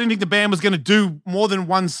 First of all, I didn't think the band was going to do more than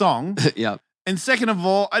one song. Yeah. And second of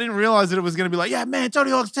all, I didn't realize that it was going to be like, yeah, man, Tony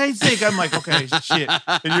Hawk's Taint Stick. I'm like, okay, shit.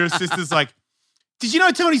 And your sister's like, did you know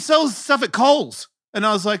Tony sells stuff at Kohl's? And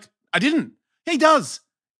I was like, I didn't. He does.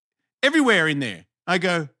 Everywhere in there. I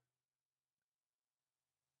go,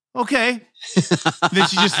 okay. Then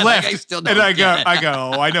she just left. Like I still don't and I get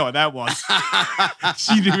go, oh, I know what that was.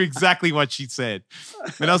 She knew exactly what she said.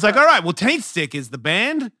 And I was like, all right, well, Taint Stick is the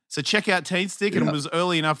band. So check out Taint Stick. And it was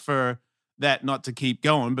early enough for that not to keep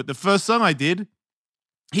going. But the first song I did,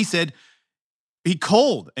 he said, he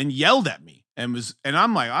called and yelled at me and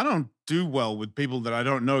I'm like, I don't do well with people that I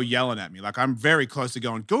don't know yelling at me. Like, I'm very close to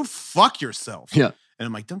going, go fuck yourself. Yeah. And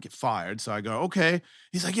I'm like, don't get fired. So I go, okay.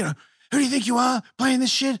 He's like, you know, who do you think you are playing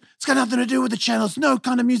this shit? It's got nothing to do with the channels. No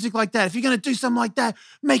kind of music like that. If you're going to do something like that,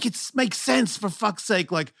 make it make sense, for fuck's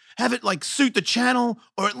sake. Like, have it like suit the channel,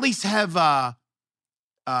 or at least have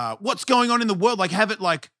what's going on in the world. Like, have it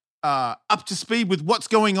like up to speed with what's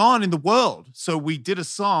going on in the world. So we did a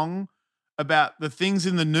song about the things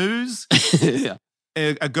in the news. Yeah.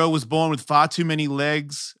 A girl was born with far too many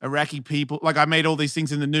legs. Iraqi people. Like, I made all these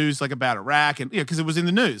things in the news, like about Iraq, and because it was in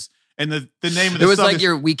the news. And the name of the It was song like is,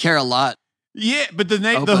 your "We Care a Lot." yeah, but the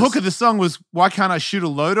hook of the song was, why can't I shoot a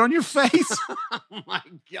load on your face? Oh my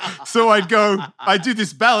God. So I'd do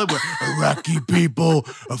this ballad where Iraqi people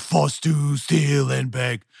are forced to steal and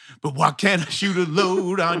beg, but why can't I shoot a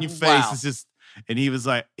load on your face? Wow. It's just, and he was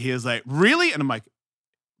like, really? And I'm like,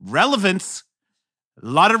 relevance, a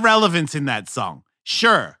lot of relevance in that song.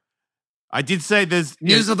 Sure. I did say there's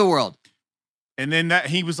News of the world. And then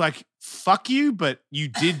he was like, fuck you, but you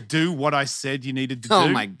did do what I said you needed to do. Oh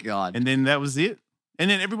my God. And then that was it. And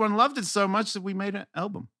then everyone loved it so much that we made an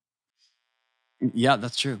album. Yeah,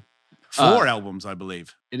 that's true. 4 albums, I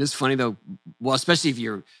believe. It is funny though. Well,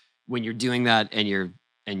 especially when you're doing that and you're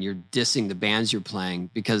dissing the bands you're playing,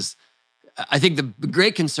 because I think the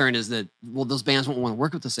great concern is that, well, those bands won't want to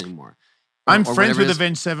work with us anymore. I'm friends with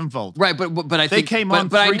Avenged Sevenfold. Right, but I think they came on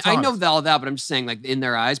 3 times. I know all that, but I'm just saying, like, in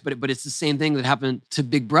their eyes. But it's the same thing that happened to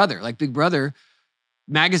Big Brother. Like, Big Brother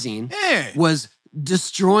magazine was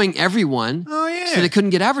destroying everyone. Oh yeah. So they couldn't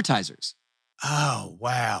get advertisers. Oh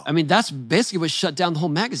wow. I mean, that's basically what shut down the whole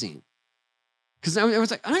magazine. Because I was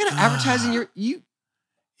like, I'm not going to advertise in you.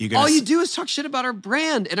 All you do is talk shit about our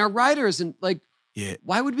brand and our writers, and like,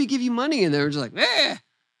 why would we give you money? And they were just like, eh.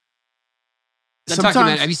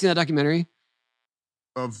 Have you seen that documentary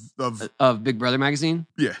of Big Brother magazine?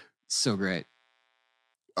 Yeah, so great.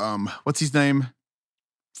 What's his name?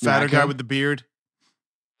 Fatter guy with the beard.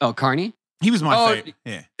 Oh, Carney. He was my favorite.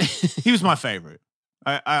 Yeah, he was my favorite.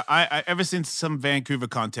 I ever since some Vancouver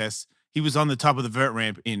contest, he was on the top of the vert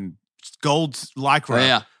ramp in gold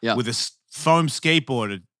lycra with a foam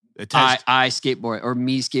skateboard attached. I skateboard, or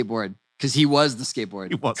me skateboard, because he was the skateboard.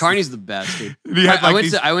 He was. Carney's the best, dude.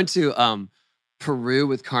 I went to Peru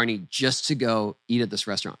with Carney just to go eat at this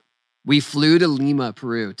restaurant. We flew to Lima,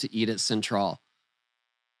 Peru to eat at Central.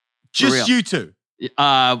 Just you two?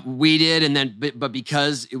 We did. And then, but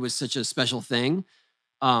because it was such a special thing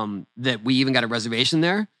that we even got a reservation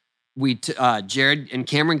there, Jared and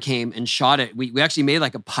Cameron came and shot it. We actually made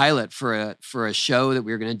like a pilot for a show that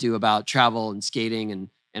we were going to do about travel and skating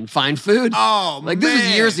and find food. Oh, like man. This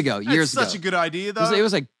was years ago. That's such a good idea, though. It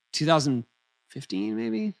was like 2015,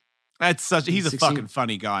 maybe. He's a fucking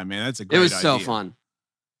funny guy, man. That's a great idea. It was so fun.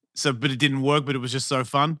 So, but it didn't work, but it was just so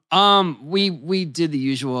fun. We did the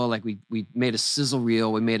usual, like we made a sizzle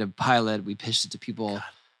reel, we made a pilot, we pitched it to people.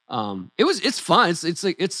 It's fun.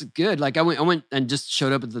 It's good. Like I went and just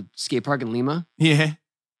showed up at the skate park in Lima. Yeah.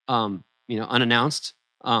 Unannounced.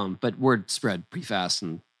 But word spread pretty fast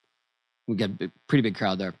and we got a pretty big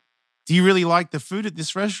crowd there. Do you really like the food at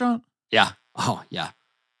this restaurant? Yeah. Oh yeah.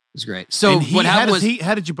 It was great. So what happened was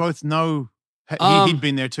how did you both know? He'd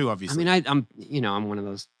been there too, obviously. I mean, I'm one of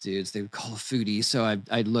those dudes they would call a foodie. So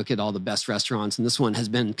I'd look at all the best restaurants, and this one has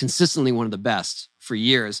been consistently one of the best for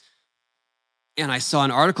years. And I saw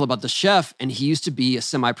an article about the chef, and he used to be a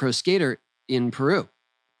semi-pro skater in Peru,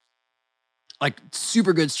 like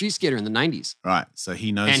super good street skater in the 90s. Right. So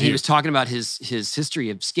he knows. And he was talking about his history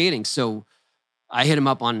of skating. So I hit him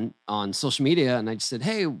up on social media, and I just said,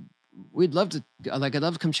 "Hey, I'd love to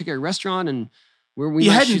come check out your restaurant, and where we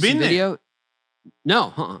you might hadn't shoot been some there. video."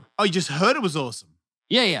 No, Oh, you just heard it was awesome.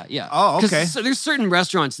 Yeah. Oh, okay. So there's certain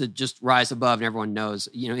restaurants that just rise above and everyone knows,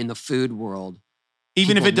 in the food world.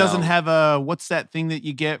 Even if it doesn't know. have what's that thing that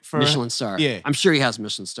you get for Michelin star. Yeah. I'm sure he has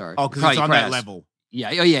Michelin star. Oh, because it's on that has. level. Yeah.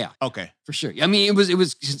 Oh, yeah. Okay. For sure. I mean, it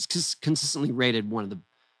was consistently rated one of the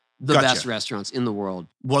Gotcha. best restaurants in the world.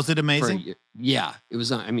 Was it amazing? Yeah. It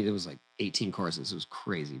was, it was like 18 courses. It was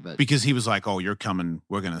crazy, but because he was like, "Oh, you're coming.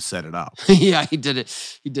 We're going to set it up." yeah, he did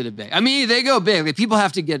it. He did it big. I mean, they go big. Like people you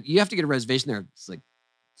have to get a reservation there. It's like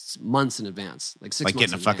months in advance, like 6 months. Like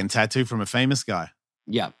getting a fucking tattoo from a famous guy.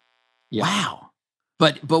 Yeah. Wow.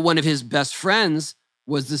 But one of his best friends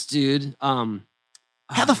was this dude.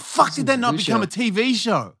 How the fuck did that not become a TV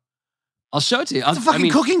show? I'll show it to you. It's a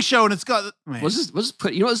fucking cooking show, and it's got. Man. We'll just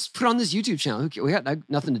put on this YouTube channel. We had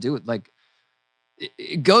nothing to do with like.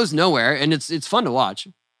 It goes nowhere, and it's fun to watch.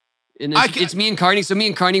 And it's me and Carney. So me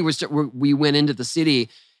and Carney we went into the city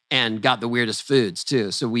and got the weirdest foods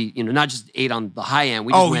too. So we not just ate on the high end.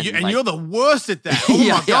 We just went and you're the worst at that. Oh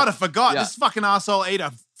my god, I forgot. Yeah. This fucking asshole ate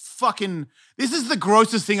a fucking. This is the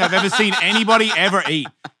grossest thing I've ever seen anybody ever eat.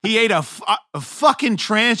 He ate a fucking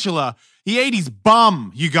tarantula. He ate his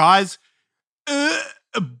bum. You guys,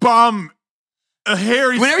 a bum. A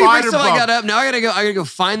hairy Whenever spider you bring something bum. like that up, now I gotta go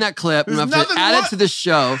find that clip. There's I'm gonna have to add it to the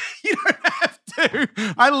show. You don't have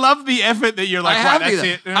to. I love the effort that you're like, I right, have to that's do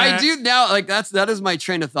it. that. I do now. Like that is my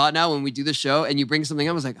train of thought now. When we do the show and you bring something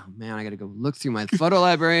up, I was like, oh man, I gotta go look through my photo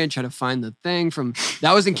library and try to find the thing from.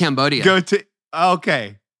 That was in Cambodia.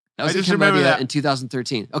 Okay. That was I in just remember Cambodia that. in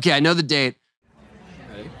 2013. Okay, I know the date.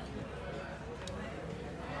 Ready?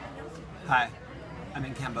 Hi, I'm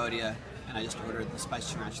in Cambodia and I just ordered the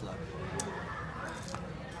spiced tarantula.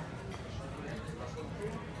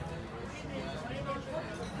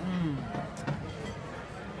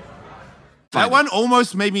 That one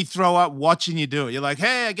almost made me throw up watching you do it. You're like,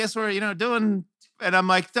 hey, I guess we're, doing, and I'm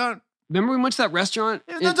like, don't Remember we went to that restaurant?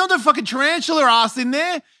 do fucking tarantula ass in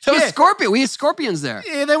there. There was scorpion. We had scorpions there.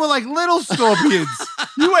 Yeah, they were like little scorpions.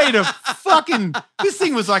 You ate a fucking, this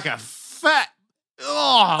thing was like a fat,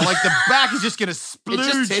 like the back is just going to splooge.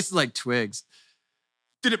 It just tasted like twigs.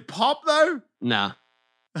 Did it pop though? Nah.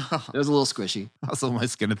 It was a little squishy. I was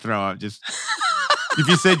almost going to throw up just, if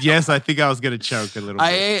you said yes, I think I was going to choke a little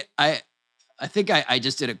bit. I think I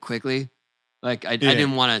just did it quickly. Like I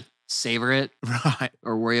didn't want to savor it Right.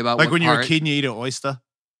 or worry about Like what when you're a part. kid and you eat an oyster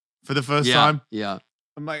for the first time. Yeah.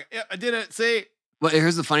 I'm like, yeah, I did it. See? Well,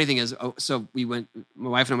 here's the funny thing is, so my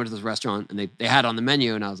wife and I went to this restaurant and they had it on the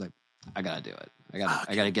menu and I was like, I gotta do it.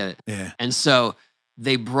 I gotta get it. Yeah. And so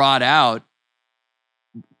they brought out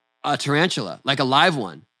a tarantula, like a live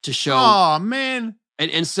one, to show. Oh man.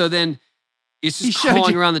 And so then it's He just showed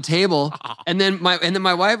crawling you- around the table. And then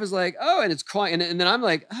my wife was like, oh, and it's crawling. And then I'm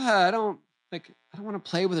like, I don't want to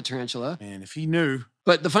play with a tarantula. Man, if he knew.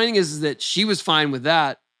 But the funny thing is that she was fine with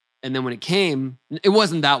that. And then when it came, it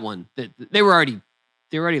wasn't that one. That they were already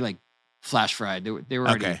like flash fried. They were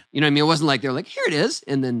already, Okay. you know what I mean? It wasn't like they were like, here it is.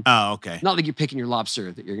 And then Oh, okay. not like you're picking your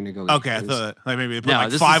lobster that you're going to go eat. Okay, I It was- thought like maybe they put No, like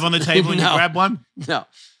this 5 is- on the table and you No. grab one. No.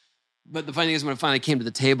 But the funny thing is when it finally came to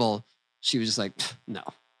the table, she was just like, no,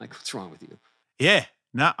 like what's wrong with you? Yeah.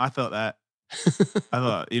 No, I thought that. I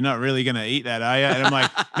thought, you're not really going to eat that, are you? And I'm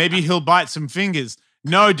like, maybe he'll bite some fingers.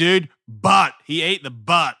 No, dude, butt. He ate the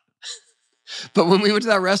butt. But when we went to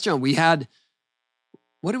that restaurant, we had,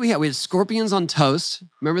 what did we have? We had scorpions on toast.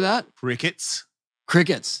 Remember that? Crickets.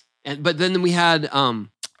 Crickets. But then we had,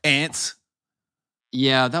 Ants.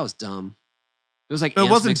 yeah, that was dumb. It was like It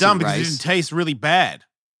ants wasn't mixed with dumb because it rice. didn't taste really bad.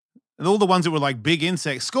 And all the ones that were like big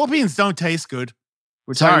insects. Scorpions don't taste good.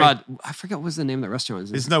 We're talking Sorry. about, I forget what was the name of the restaurant.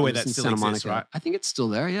 There's no way It was that in still Santa exists, Monica. right? I think it's still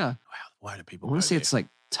there, yeah. Wow, why do people I want go to say there? it's like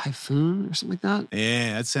Typhoon or something like that.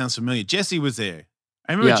 Yeah, that sounds familiar. Jesse was there.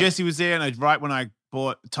 I remember Yeah. Jesse was there, and right when I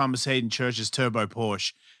bought Thomas Hayden Church's turbo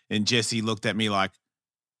Porsche, and Jesse looked at me like,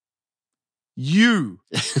 you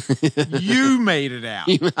made it out.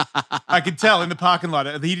 I could tell in the parking lot.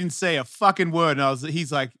 He didn't say a fucking word. And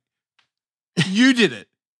he's like, you did it.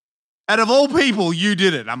 Out of all people, you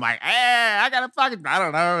did it. I'm like, I got a fucking, I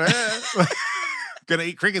don't know. Gonna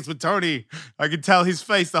eat crickets with Tony. I could tell his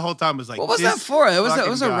face the whole time was like, What was that for? It was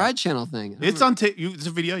fucking a guy. Ride Channel thing. I It's don't- on, it's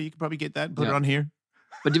a video. You can probably get that and put it Yeah. on here.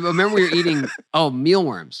 But do you remember we were eating,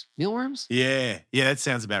 mealworms. Mealworms? Yeah. Yeah, that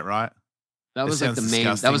sounds about right. That was like the sounds main,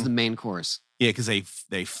 that was disgusting. the main course. Yeah, because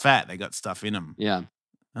they fat. They got stuff in them. Yeah.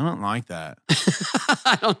 I don't like that.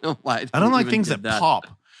 I don't know why. I don't like even things did that pop,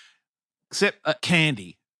 except Uh,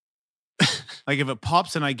 candy. Like if it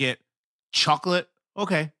pops and I get chocolate,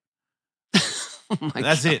 okay, Oh my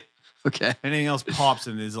that's God. it. Okay. Anything else pops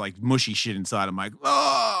and there's like mushy shit inside. I'm like,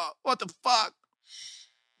 oh, what the fuck?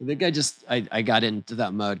 I think I got into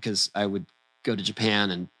that mode because I would go to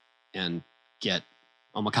Japan and get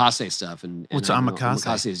omakase stuff. And What's I don't know, omakase?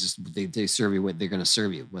 Omakase is just they serve you what they're going to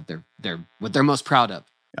serve you, what they're most proud of.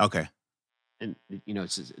 Okay, And you know,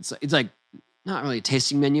 it's like not really a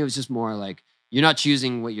tasting menu. It's just more like you're not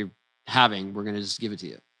choosing what you're having. We're going to just give it to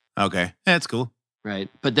you. okay, that's cool. Right.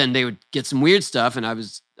 But then they would get some weird stuff and I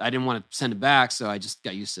didn't want to send it back. So I just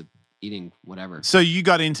got used to eating whatever. So you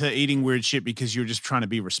got into eating weird shit because you were just trying to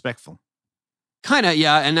be respectful, Kind of.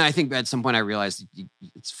 Yeah. And I think at some point I realized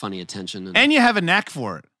it's funny attention. and you have a knack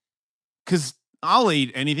for it. Because I'll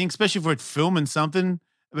eat anything, especially if we're filming something.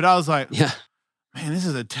 But I was like, yeah. man, this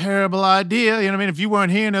is a terrible idea. You know what I mean? If you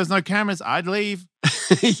weren't here and there was no cameras, I'd leave.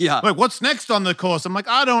 Yeah. Like, what's next on the course? I'm like,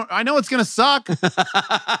 I know it's going to suck.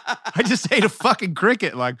 I just ate a fucking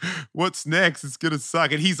cricket. Like, what's next? It's going to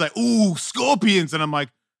suck. And he's like, ooh, scorpions. And I'm like,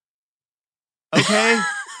 okay.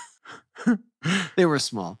 They were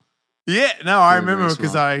small. Yeah, no, I Very, very remember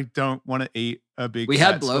because small. I don't want to eat a big We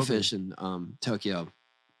had fat scorpion. blowfish in Tokyo.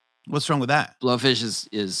 What's wrong with that? Blowfish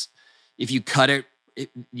is if you cut it,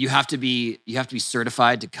 you have to be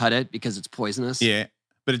certified to cut it because it's poisonous. Yeah,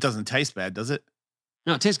 but it doesn't taste bad, does it?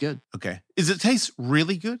 No, it tastes good. Okay. Does it taste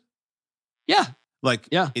really good? Yeah. Like,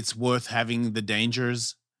 Yeah. it's worth having the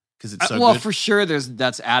dangers because it's so Well, good? for sure,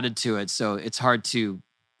 that's added to it, so it's hard to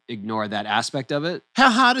ignore that aspect of it. How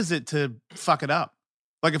hard is it to fuck it up?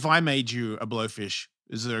 Like, if I made you a blowfish,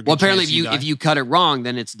 is there a good Well, apparently, chance die? if you cut it wrong,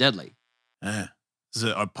 then it's deadly. Does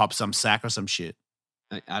it or pop some sack or some shit?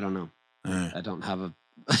 I don't know. I don't have a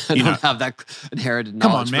I You know- don't have that inherited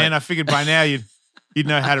Come knowledge. on, man. but I figured by now you'd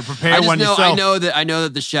know how to prepare I just one know yourself. I know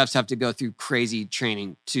that the chefs have to go through crazy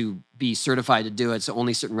training to be certified to do it. So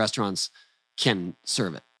only certain restaurants can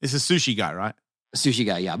serve it. It's a sushi guy, right? A sushi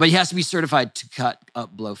guy, yeah, but he has to be certified to cut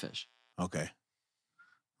up blowfish. Okay.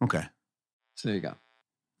 Okay. So there you go.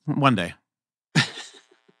 One day.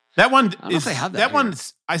 That one I don't know if is they have that that here.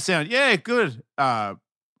 one's I sound good.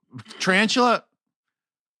 Tarantula.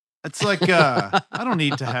 It's like I don't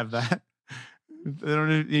need to have that. I don't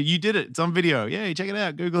know. You did it. It's on video. Yeah, check it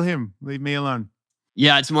out. Google him. Leave me alone.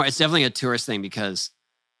 Yeah, it's definitely a tourist thing because,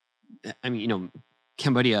 I mean, you know,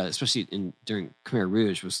 Cambodia, especially during Khmer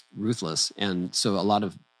Rouge, was ruthless, and so a lot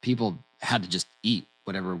of people had to just eat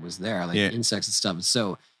whatever was there, like Yeah. insects and stuff. And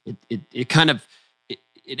so it kind of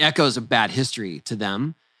it echoes a bad history to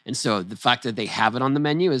them, and so the fact that they have it on the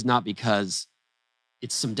menu is not because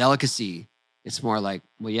it's some delicacy. It's more like,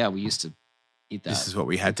 well, yeah, we used to eat that. This is what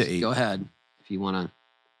we had to eat. Go ahead if you want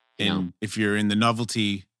to. You know, And if you're in the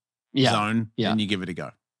novelty yeah, zone, Yeah. then you give it a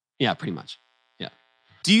go. yeah, pretty much.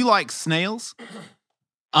 Do you like snails?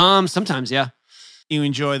 Sometimes, yeah. You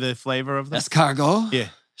enjoy the flavor of them? Escargot. Yeah.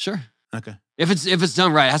 Sure. Okay. If it's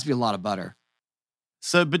done right, it has to be a lot of butter.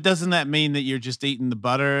 So, but doesn't that mean that you're just eating the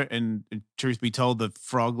butter? And truth be told, the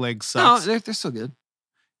frog leg No, sucks. they're still good.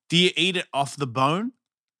 Do you eat it off the bone?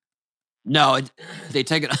 No, they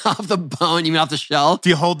take it off the bone. You mean off the shell? Do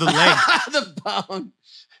you hold the leg? The bone.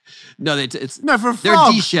 No, it's No, for a they're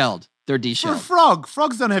frog. deshelled. They're For a deshelled. frog.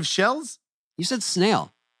 Frogs don't have shells. You said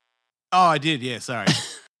snail. Oh, I did. Yeah, sorry.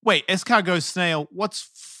 Wait, escargot snail. What's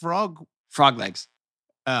frog? Frog legs.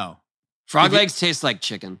 Oh, Frog If you- legs taste like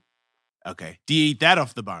chicken. okay. Do you eat that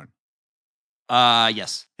off the bone?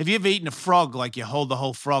 Yes. Have you ever eaten a frog, like you hold the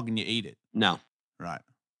whole frog and you eat it? No. Right.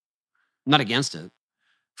 I'm not against it.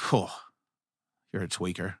 Phew. You're a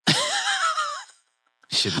tweaker.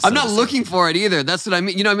 I'm not looking for it either. That's what I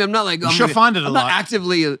mean. You know what I mean? I'm not like, You sure find it a I'm lot. not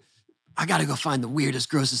actively, I got to go find the weirdest,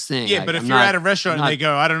 grossest thing. Yeah, but if you're at a restaurant and they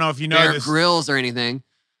go, I don't know if you know Bear this. Grylls or anything.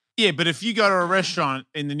 Yeah, but if you go to a restaurant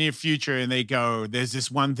in the near future and they go, there's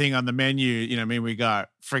this one thing on the menu, you know what I mean? We got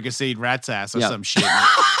fricasseed rat's ass or some shit.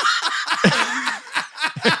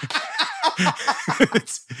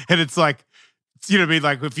 And it's like, you know what I mean?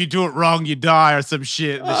 Like if you do it wrong, you die or some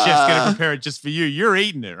shit. And the chef's going to prepare it just for you. You're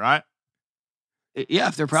eating it, right? Yeah,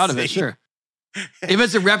 if they're proud of it, sure. If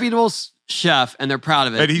it's a reputable chef and they're proud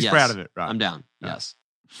of it, and he's yes, proud of it, right? I'm down. Right. Yes.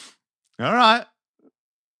 All right.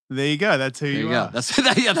 There you go. That's who There you are. go.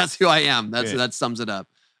 That's who I am. That sums it up.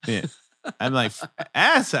 Yeah. I'm like,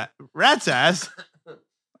 rat's ass.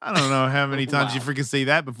 I don't know how many times you freaking see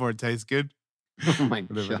that before it tastes good. Oh my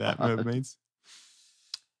Whatever God. that word means.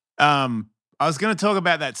 I was going to talk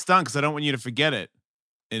about that stunt because I don't want you to forget it.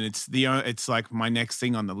 And it's like my next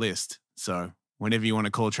thing on the list. So whenever you want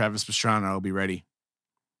to call Travis Pastrana, I'll be ready.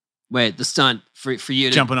 Wait, the stunt for you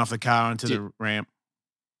to Jumping off the car onto the ramp.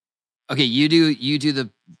 Okay, you do the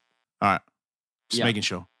All right. Just making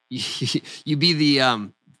sure. you be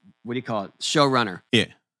the what do you call it? Showrunner. Yeah.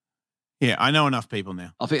 Yeah, I know enough people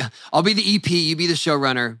now. I'll be the EP, you be the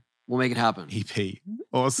showrunner. We'll make it happen. EP.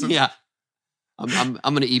 Awesome. Yeah. I'm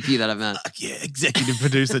gonna EP that event. Yeah, executive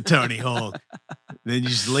producer Tony Hawk. Then you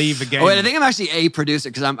just leave the game. Oh, wait, I think I'm actually a producer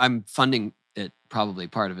because I'm funding it, probably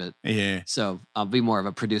part of it. Yeah. So I'll be more of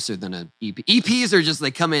a producer than an EP. EPs are just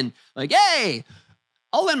like come in like, hey,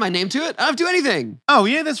 I'll lend my name to it. I don't have to do anything. Oh,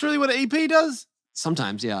 yeah, that's really what an EP does?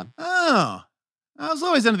 Sometimes, yeah. Oh. I was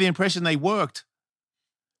always under the impression they worked.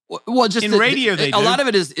 Well, just in radio, they do. A lot of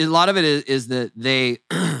it is that they,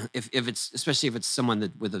 if it's especially if it's someone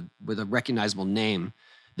that with a recognizable name,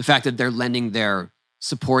 the fact that they're lending their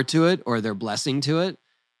support to it or their blessing to it,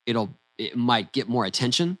 it might get more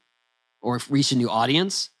attention or reach a new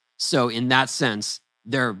audience. So in that sense,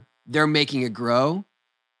 they're making it grow,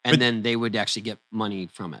 and then they would actually get money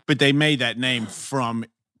from it. But they made that name from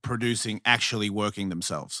producing, actually working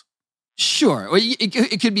themselves. Sure, or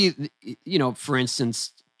it could be, you know, for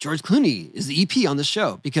instance, George Clooney is the EP on the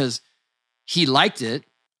show because he liked it.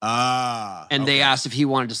 And they asked if he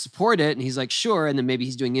wanted to support it, and he's like, sure. And then maybe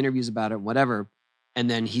he's doing interviews about it, whatever. And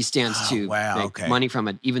then he stands to make money from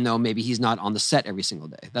it, even though maybe he's not on the set every single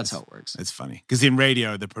day. That's how it works. It's funny because in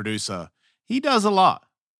radio, the producer, he does a lot.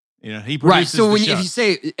 You know, he produces right. So if you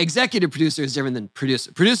say executive producer is different than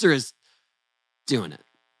producer. Producer is doing it,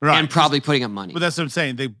 right, and probably putting up money. But that's what I'm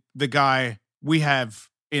saying. The guy we have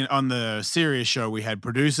on the Sirius show, we had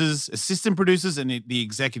producers, assistant producers, and the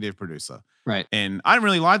executive producer. Right. And I didn't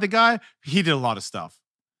really like the guy. He did a lot of stuff.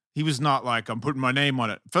 He was not like, I'm putting my name on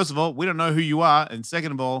it. First of all, we don't know who you are. And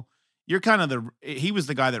second of all, you're kind of he was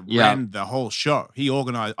the guy that ran the whole show. He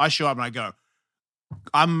organized. I show up and I go,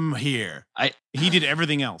 I'm here. He did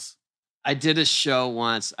everything else. I did a show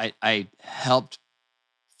once. I helped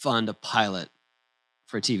fund a pilot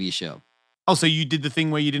for a TV show. Oh, so you did the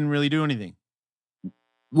thing where you didn't really do anything?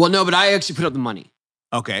 Well, no, but I actually put up the money.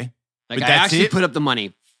 Okay. Like I actually put up the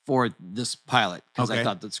money for this pilot because I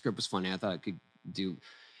thought the script was funny. I thought I could do.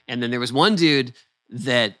 And then there was one dude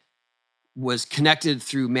that was connected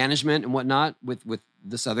through management and whatnot with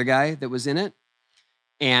this other guy that was in it.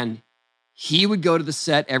 And he would go to the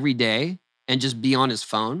set every day and just be on his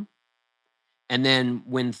phone. And then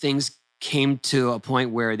when things came to a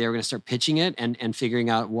point where they were going to start pitching it and figuring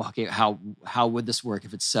out, well, okay, how would this work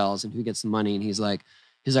if it sells and who gets the money? And he's like,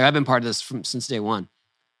 I've been part of this since day one.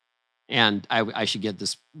 And I should get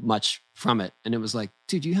this much from it. And it was like,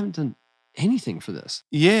 dude, you haven't done anything for this.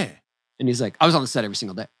 Yeah. And he's like, I was on the set every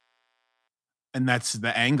single day. And that's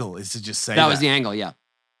the angle, is to just say that was the angle, yeah.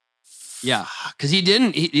 Yeah. Because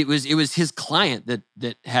it was his client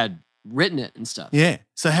that had written it and stuff. Yeah.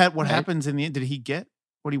 So what happens in the end? Did he get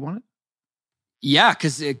what he wanted? Yeah,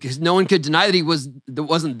 because no one could deny that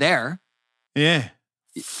wasn't there. Yeah.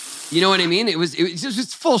 You know what I mean? It was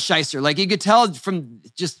just full shyster. Like you could tell from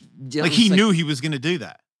just like he knew he was going to do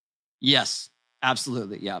that. Yes,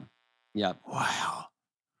 absolutely. Yeah, yeah. Wow.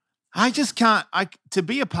 I just can't. To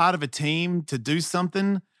be a part of a team to do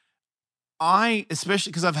something.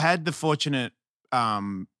 Especially because I've had the fortunate,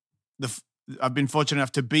 I've been fortunate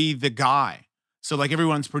enough to be the guy. So like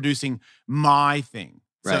everyone's producing my thing.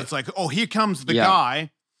 So it's like, oh, here comes the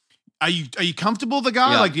guy. Are you comfortable with the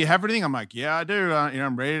guy? Like, do you have everything? I'm like, yeah, I do.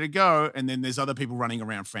 I'm ready to go. And then there's other people running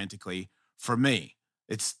around frantically for me.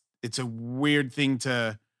 It's a weird thing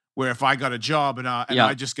where if I got a job and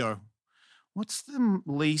I just go, what's the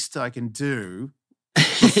least I can do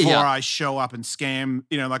before Yeah. I show up and scam?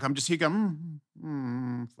 You know, like I'm just here going,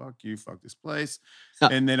 fuck you, fuck this place.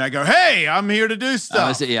 And then I go, hey, I'm here to do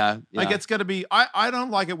stuff. Yeah. Like it's got to be, I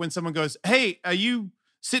don't like it when someone goes, hey, are you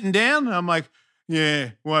sitting down? And I'm like,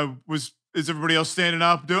 yeah, well, is everybody else standing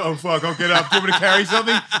up? Oh, fuck, I'll get up. Do you want me to carry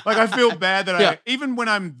something? Like I feel bad that even when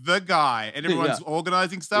I'm the guy and everyone's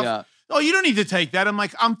organizing stuff, oh, you don't need to take that. I'm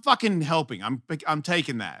like, I'm fucking helping. I'm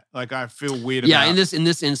taking that. Like I feel weird about it. In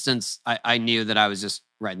this instance, I knew that I was just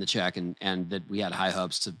writing the check and that we had high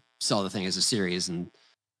hopes to sell the thing as a series and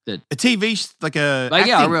that a TV, like a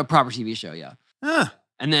real proper TV show,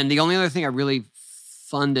 And then the only other thing I really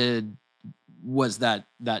funded was that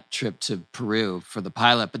trip to Peru for the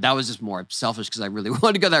pilot, but that was just more selfish because I really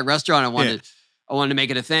wanted to go to that restaurant. I wanted to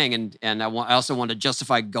make it a thing, and I also wanted to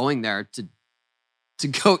justify going there to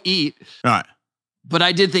go eat. Right. But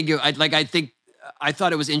I did think I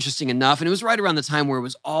thought it was interesting enough, and it was right around the time where it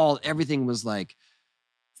was everything was like,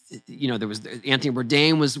 you know, there was Anthony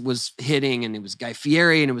Bourdain was hitting, and it was Guy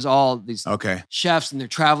Fieri, and it was all these chefs, and they're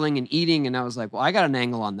traveling and eating, and I was like, well, I got an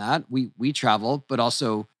angle on that. We travel, but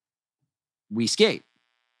also we skate,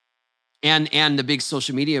 and the big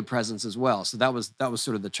social media presence as well. So that was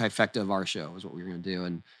sort of the trifecta of our show was what we were going to do,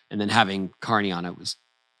 and then having Carney on it was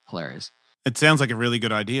hilarious. It sounds like a really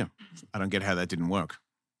good idea. I don't get how that didn't work.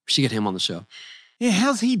 We should get him on the show. Yeah,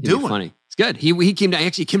 how's he doing? Funny. It's good. He came down. He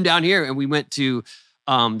actually came down here, and we went to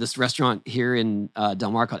this restaurant here in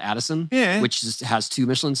Del Mar called Addison, which just has 2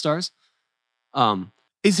 Michelin stars.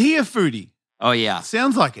 Is he a foodie? Oh yeah,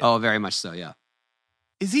 sounds like it. Oh, very much so. Yeah.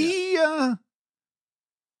 Is he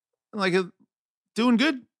doing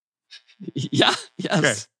good? Yeah.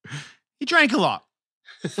 Yes. Okay. He drank a lot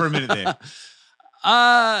for a minute there.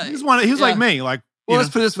 He was like me. Like, well,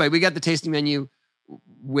 let's put it this way: we got the tasting menu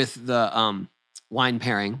with the wine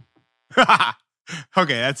pairing.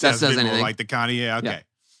 Okay, that sounds a bit more like the Carney. Yeah, okay. Yeah.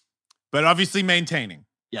 But obviously maintaining.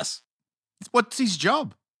 Yes. What's his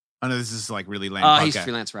job? I know this is like really lame. He's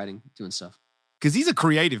freelance writing, doing stuff. Because he's a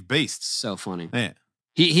creative beast. So funny. Yeah.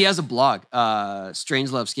 He has a blog,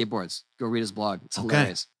 Strange Love Skateboards. Go read his blog. It's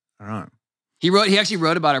hilarious. All right. He actually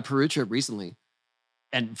wrote about our Peru trip recently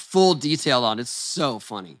and full detail on it. It's so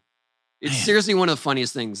funny. It's seriously one of the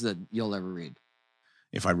funniest things that you'll ever read.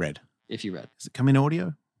 If you read. Does it come in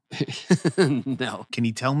audio? No. Can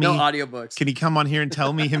he tell me? No audiobooks. Can he come on here and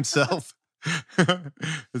tell me himself?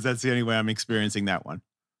 Because that's the only way I'm experiencing that one.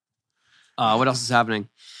 What else is happening?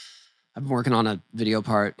 I've been working on a video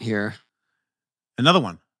part here. Another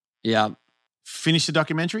one? Yeah. Finish the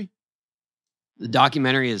documentary? The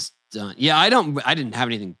documentary is done. Yeah, I didn't have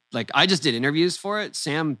anything. Like, I just did interviews for it.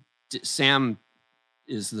 Sam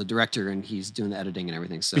is the director, and he's doing the editing and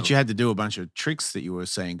everything. So, but you had to do a bunch of tricks that you were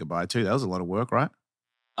saying goodbye to. That was a lot of work, right?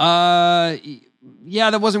 Yeah,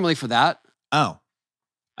 that wasn't really for that. Oh.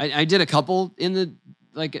 I did a couple in the,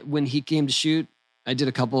 like, when he came to shoot. I did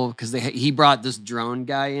a couple because he brought this drone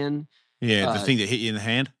guy in. Yeah, the thing that hit you in the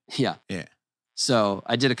hand? Yeah. Yeah. So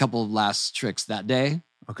I did a couple of last tricks that day.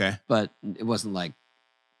 Okay. But it wasn't like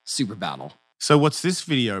super battle. So what's this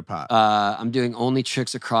video part? I'm doing only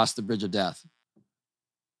tricks across the bridge of death.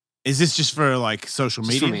 Is this just for like social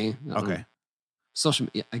media? For me. Okay. Social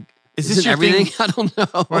media. Is this your everything? Thing? I don't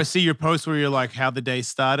know. Where I see your post where you're like, how the day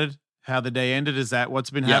started, how the day ended. Is that what's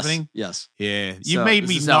been happening? Yes. Yeah. You made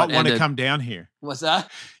me not want to come down here. What's that?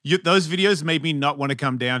 Those videos made me not want to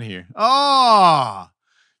come down here. Oh,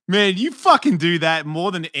 man, you fucking do that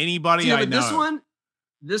more than anybody I know.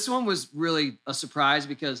 This one was really a surprise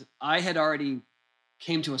because I had already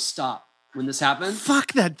came to a stop when this happened.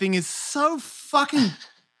 Fuck, that thing is so fucking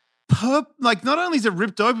like, not only is it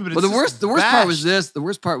ripped open, but it's the worst part was this. The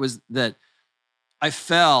worst part was that I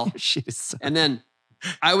fell shit is so and then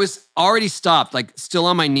I was already stopped, like still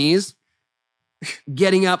on my knees,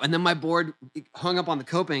 getting up, and then my board hung up on the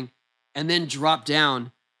coping and then dropped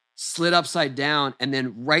down, slid upside down, and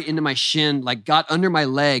then right into my shin, like got under my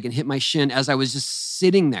leg and hit my shin as I was just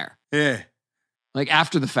sitting there. Yeah. Like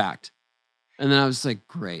after the fact. And then I was like,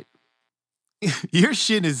 great. Your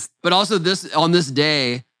shin is... But also on this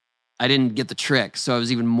day, I didn't get the trick, so I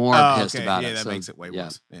was even more pissed about it. Yeah, that makes it way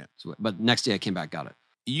worse. Yeah. But next day I came back, got it.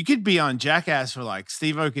 You could be on Jackass for like,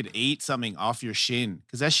 Steve-O could eat something off your shin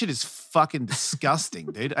because that shit is fucking disgusting,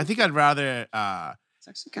 dude. I think I'd rather it's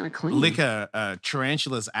actually kind of clean. Lick a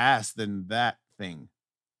tarantula's ass than that thing.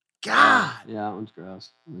 God. Yeah, that one's gross.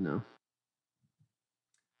 I know.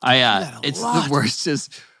 The worst is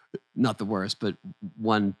not the worst, but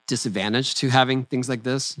one disadvantage to having things like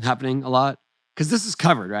this happening a lot. Because this is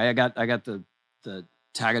covered, right? I got the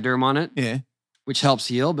Tagaderm on it. Yeah. Which helps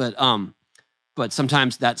heal, but but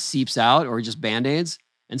sometimes that seeps out or just Band-Aids.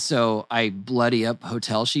 And so I bloody up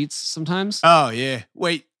hotel sheets sometimes. Oh yeah.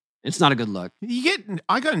 Wait, It's not a good look.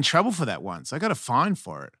 I got in trouble for that once. I got a fine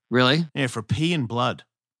for it. Really? Yeah, for pee and blood.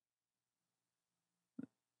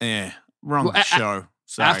 Yeah, wrong Well, show.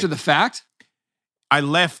 Sorry. After the fact? I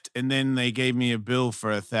left, and then they gave me a bill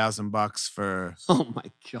for $1,000 for. Oh my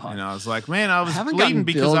God. And I was like, man, I was haven't bleeding gotten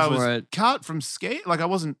because billed I for was it. cut from skate. Like I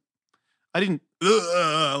didn't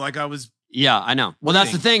like I was. Yeah, I know. Well,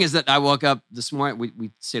 that's the Bleeding. thing is that I woke up this morning.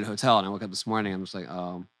 We stayed at a hotel, and I woke up this morning. I'm just like,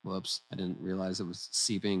 oh, whoops! I didn't realize it was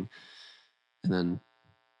seeping, and then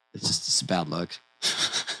it's a bad look.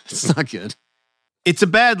 It's not good. It's a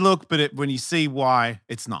bad look, but when you see why,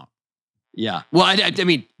 it's not. Yeah. Well, I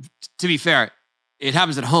mean, to be fair, it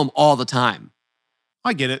happens at home all the time,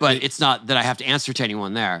 I get it. but it's not that I have to answer to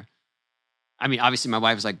anyone there. I mean, obviously, my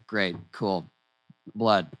wife is like, great, cool,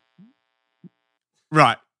 blood.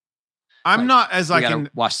 Right. I'm Like, not as We I gotta can.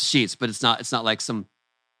 wash the sheets, but it's not like some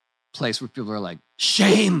place where people are like,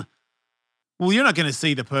 shame. Well, you're not going to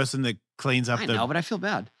see the person that cleans up I the. know, but I feel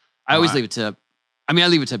bad. I always Wow. leave it to. I mean, I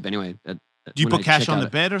leave it to anyway. Do you when put I cash check on out the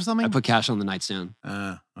it. bed or something? I put cash on the nightstand.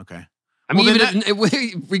 Okay. I mean, Well, even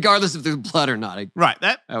then regardless if there's blood or not. Right.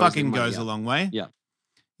 That I always fucking leave money goes a out. long way. Yeah.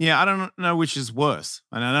 Yeah. I don't know which is worse.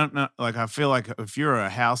 And I don't know. Like, I feel like if you're a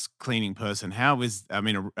house cleaning person,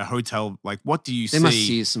 a hotel, like, what do you They see? must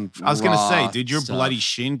see some. I was going to say, raw dude, your stuff. bloody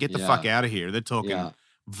shin, get the Yeah. fuck out of here. They're talking Yeah,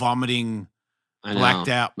 vomiting, I know. blacked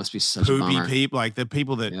out, Must be such a poopy bummer. people. Like, the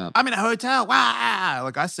people that, Yeah. I'm in a hotel. Wow.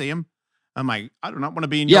 Like, I see them. I'm like, I do not want to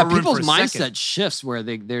be in Yeah, your room people's for a mindset second. shifts where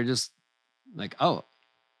they're just like, oh,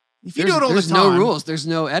 If you do it all the there's time. no rules, there's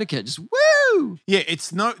no etiquette. Just woo. Yeah,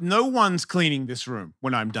 it's no one's cleaning this room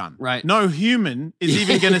when I'm done. Right. No human is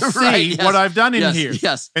even going to see Right, yes, what I've done in yes, here.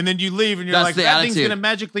 Yes. And then you leave and you're That's like, the that thing's attitude. going to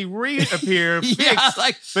magically reappear fixed. Yeah,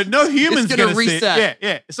 like But no human's gonna going to see it. reset.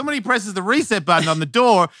 Yeah. If somebody presses the reset button on the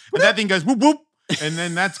door and that thing goes whoop, whoop, and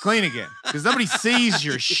then that's clean again. Because nobody sees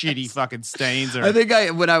your shitty fucking stains. Or I think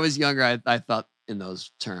when I was younger, I thought in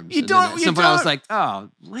those terms. You And then don't- At you some point, I was don't. like, oh,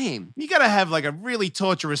 lame. you got to have like a really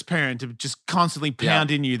torturous parent to just constantly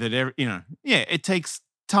pound in you that, it takes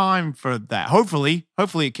time for that. Hopefully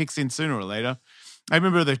it kicks in sooner or later. I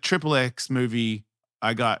remember the Triple X movie.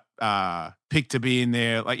 I got picked to be in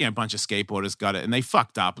there. Like, a bunch of skateboarders got it, and they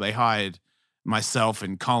fucked up. They hired myself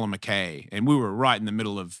and Colin McKay, and we were right in the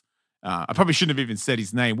middle of. I probably shouldn't have even said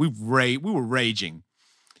his name. We were raging.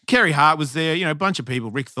 Kerry Hart was there. A bunch of people,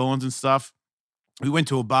 Rick Thorns and stuff. We went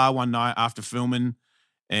to a bar one night after filming,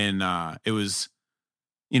 and it was,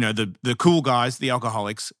 the cool guys, the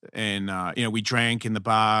alcoholics, and we drank in the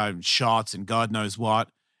bar, and shots, and God knows what.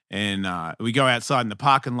 And we go outside in the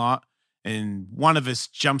parking lot, and one of us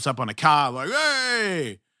jumps up on a car like,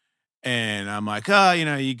 "Hey!" And I'm like, "Oh,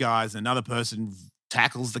 you guys." And another person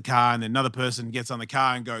tackles the car, and another person gets on the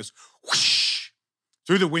car and goes whoosh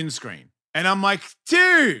through the windscreen. And I'm like,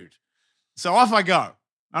 "Dude!" So off I go.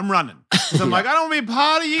 I'm running. So I'm like, I don't want to be a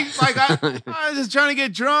part of you. Like, I'm just trying to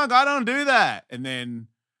get drunk. I don't do that. And then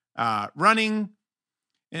running,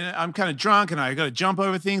 and I'm kind of drunk, and I got to jump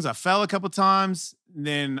over things. I fell a couple times. And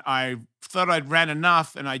then I thought I'd ran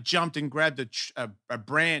enough, and I jumped and grabbed a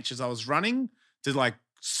branch as I was running to like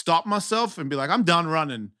stop myself and be like, I'm done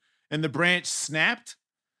running. And the branch snapped,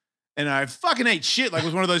 and I fucking ate shit. Like it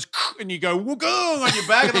was one of those, and you go whoa on your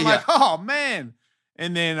back, and I'm Yeah. like, oh man.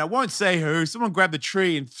 And then I won't say who. Someone grabbed the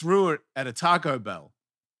tree and threw it at a Taco Bell,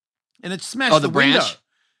 and it smashed the the window. branch?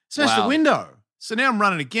 Smashed the Wow. window. So now I'm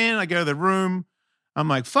running again. I go to the room. I'm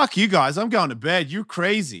like, fuck you guys. I'm going to bed. You're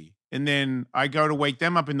crazy. And then I go to wake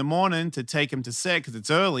them up in the morning to take them to set because it's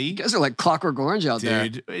early. You guys are like Clockwork Orange out there.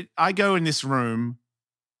 Dude, I go in this room.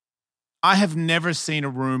 I have never seen a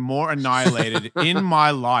room more annihilated in my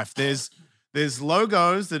life. There's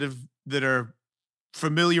logos that are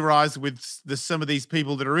familiarized with some of these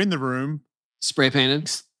people that are in the room. Spray painted.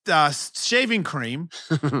 Shaving cream,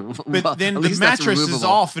 but Well, then at the least that's mattress is removable.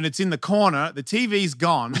 off and it's in the corner. The TV's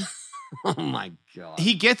gone. Oh my God.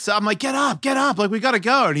 He gets up. I'm like, get up. Like, we got to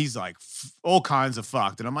go. And he's like, all kinds of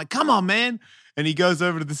fucked. And I'm like, come on, man. And he goes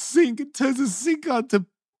over to the sink and turns the sink on to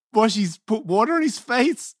put water on his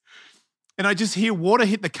face. And I just hear water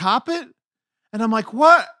hit the carpet. And I'm like,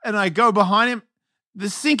 what? And I go behind him. The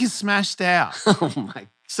sink is smashed out. Oh my.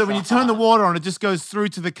 So when you turn the water on, it just goes through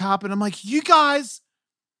to the carpet. I'm like, you guys,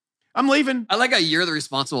 I'm leaving. I like how you're the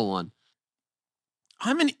responsible one.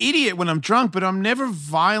 I'm an idiot when I'm drunk, but I'm never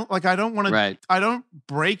violent. Like, I don't want to, Right. I don't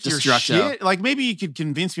break your Destructo. shit. Like, maybe you could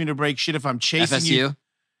convince me to break shit if I'm chasing you. FSU.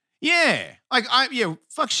 Yeah. Like,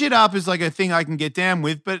 fuck shit up is like a thing I can get down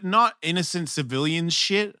with, but not innocent civilian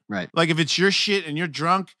shit. Right. Like, if it's your shit and you're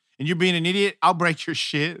drunk and you're being an idiot, I'll break your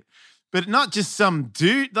shit. But not just some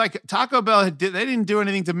dude. Like Taco Bell, they didn't do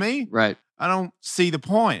anything to me. Right. I don't see the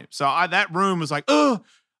point. So that room was like,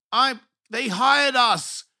 they hired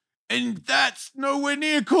us. And that's nowhere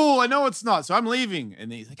near cool. I know it's not. So I'm leaving.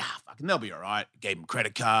 And he's like, fucking, they'll be all right. Gave him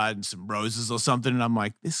credit card and some roses or something. And I'm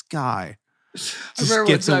like, this guy just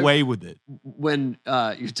gets away with it. When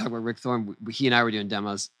you're talking about Rick Thorne, he and I were doing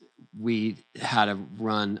demos. We had a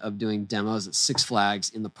run of doing demos at Six Flags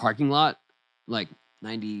in the parking lot, like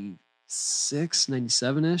 96,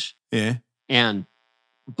 97-ish. Yeah. And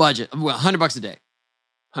budget, $100 a day.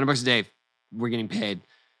 $100 a day, we're getting paid.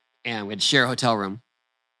 And we had to share a hotel room.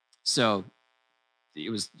 So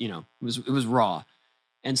it was, it was raw.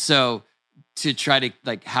 And so to try to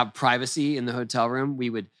like have privacy in the hotel room,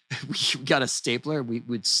 we got a stapler. We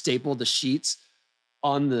would staple the sheets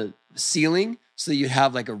on the ceiling so that you'd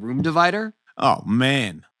have like a room divider. Oh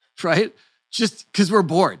man. Right? Just because we're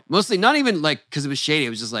bored. Mostly not even like because it was shady. It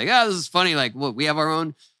was just like, this is funny. Like, well, we have our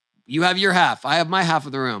own, you have your half. I have my half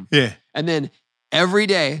of the room. Yeah. And then every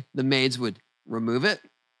day the maids would remove it.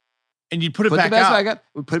 And you'd put it back up.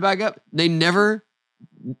 We put it back up.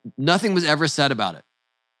 Nothing was ever said about it.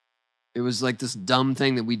 It was like this dumb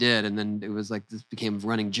thing that we did. And then it was like, this became a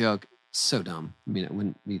running joke. So dumb. I mean, I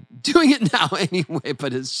wouldn't be doing it now anyway,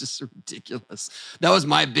 but it's just ridiculous. That was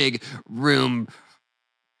my big room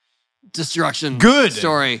destruction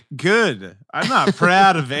story. Good. I'm not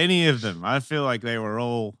proud of any of them. I feel like they were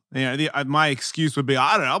all, my excuse would be,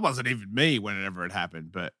 I don't know, it wasn't even me whenever it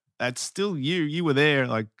happened, but that's still you. You were there.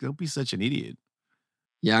 Like, don't be such an idiot.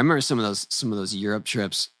 Yeah, I remember some of those Europe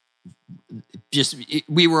trips.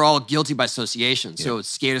 We were all guilty by association. Yeah. So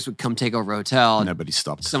skaters would come take over a hotel. Nobody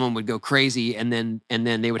stopped. Someone would go crazy, and then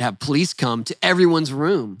they would have police come to everyone's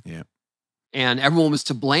room. Yeah, and everyone was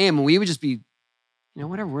to blame, and we would just be,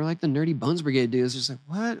 whatever. We're like the nerdy Bones Brigade dudes. Just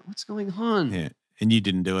like, what's going on? Yeah, and you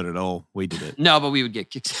didn't do it at all. We did it. No, but we would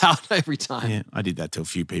get kicked out every time. Yeah, I did that to a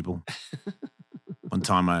few people. One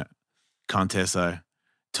time I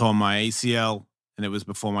tore my ACL, and it was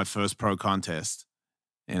before my first pro contest,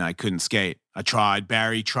 and I couldn't skate. I tried.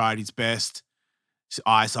 Barry tried his best.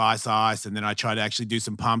 Ice. And then I tried to actually do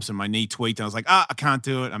some pumps, and my knee tweaked. And I was like, I can't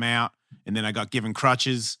do it. I'm out. And then I got given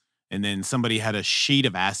crutches, and then somebody had a sheet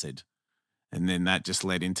of acid. And then that just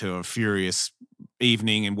led into a furious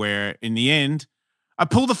evening, and where in the end, I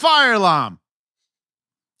pulled the fire alarm.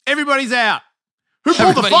 Everybody's out. Who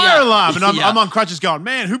pulled the fire alarm? And I'm on crutches going,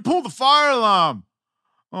 man, who pulled the fire alarm?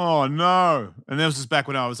 Oh, no. And that was just back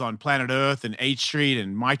when I was on Planet Earth and H Street,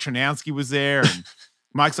 and Mike Tranowski was there. And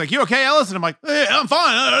Mike's like, you okay, Ellis? And I'm like, hey, I'm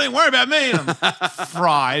fine. Don't even worry about me. And I'm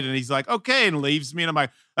fried. And he's like, okay, and leaves me. And I'm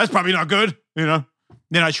like, that's probably not good, Then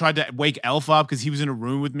I tried to wake Elf up because he was in a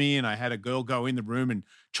room with me, and I had a girl go in the room and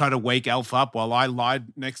try to wake Elf up while I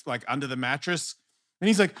lied next, like under the mattress. And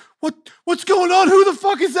he's like, what's going on? Who the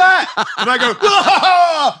fuck is that? And I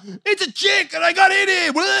go, it's a chick, and I got in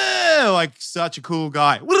it. Like such a cool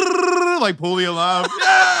guy. Like pull the alarm.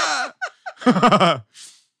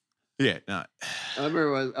 Yeah. No. I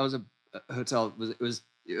remember I was at a hotel. It was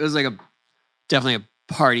like definitely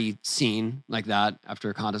a party scene like that after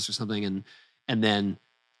a contest or something. And then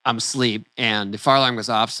I'm asleep, and the fire alarm goes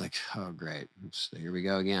off. It's like, oh, great. So here we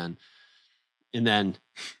go again. And then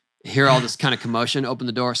hear all this kind of commotion, open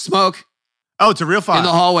the door, smoke. Oh, it's a real fire. In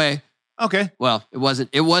the hallway. Okay. Well, it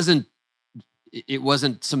wasn't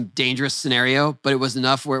some dangerous scenario, but it was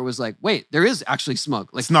enough where it was like, wait, there is actually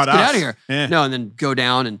smoke. Like, it's not let's us. Get out of here. Yeah. No, and then go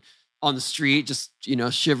down and on the street, just,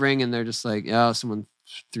 shivering, and they're just like, someone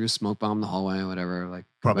threw a smoke bomb in the hallway or whatever. Like,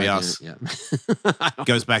 probably us. Yeah.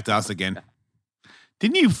 Goes back to us again.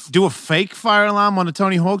 Didn't you do a fake fire alarm on a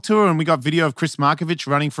Tony Hawk tour, and we got video of Chris Markovich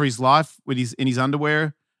running for his life in his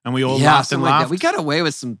underwear, and we all laughed and laughed? Like we got away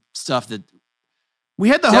with some stuff that we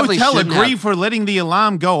had the hotel agree for letting the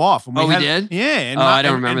alarm go off. And we did? Yeah. And I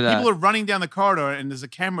don't remember that. People are running down the corridor, and there's a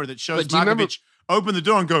camera that shows Markovich open the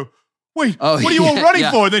door and go, wait, what are you all running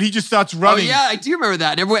for? And then he just starts running. Oh, yeah, I do remember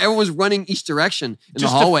that. Everyone was running each direction in the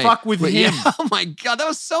hallway. Just to fuck with him. Yeah. Oh, my God. That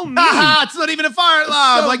was so mean. It's not even a fire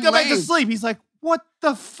alarm. So like, go back to lame. sleep. He's like, what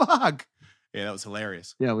the fuck? Yeah, that was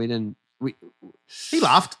hilarious. Yeah, we didn't. He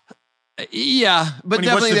laughed. Yeah, but When he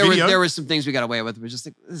definitely watched there were some things we got away with. We're just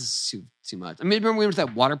like, this is too much. I mean, remember we went to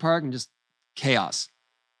that water park and just chaos,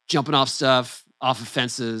 jumping off stuff, off of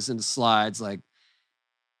fences into slides, like,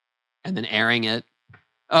 and then airing it.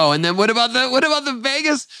 Oh, and then what about the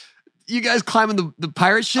Vegas? You guys climbing the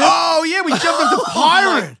pirate ship? Oh yeah, we jumped off the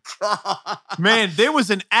pirate. Man, there was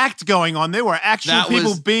an act going on. There were actual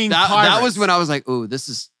people being pirates. That was when I was like, "Ooh, this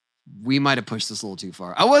is we might have pushed this a little too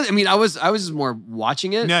far. I was just more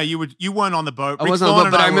watching it. No, you weren't on the boat. I wasn't on the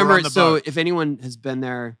boat, but I remember. So if anyone has been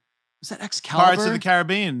there, was that Excalibur? Pirates of the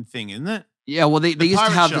Caribbean thing, isn't it? Yeah, well, they used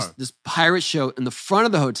to have show. this pirate show in the front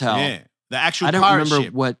of the hotel. Yeah, the actual I don't pirate remember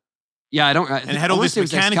ship. what. Yeah, I don't. And it had all this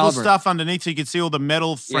mechanical stuff underneath, so you could see all the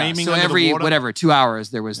metal framing. So under the water. 2 hours,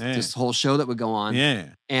 there was this whole show that would go on. Yeah,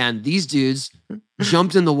 and these dudes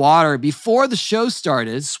jumped in the water before the show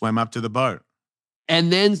started, swam up to the boat,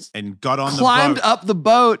 and then got on climbed the boat. up the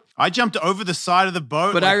boat. I jumped over the side of the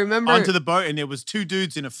boat, but I remember onto the boat, and there was two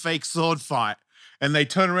dudes in a fake sword fight. And they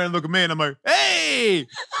turn around and look at me, and I'm like, "Hey!"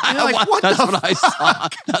 And they're like, what That's the what I saw.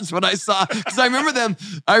 That's what I saw. Because I remember them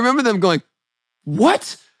going,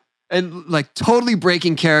 "What?" And like totally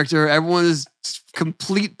breaking character. Everyone is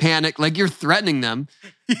complete panic. Like you're threatening them.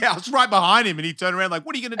 Yeah, I was right behind him, and he turned around like,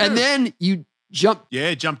 "What are you gonna do?" And then you jumped.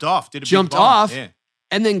 Yeah, jumped off. Did a jumped big bomb. off, yeah.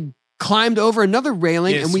 And then climbed over another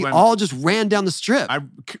railing, and we all just ran down the strip.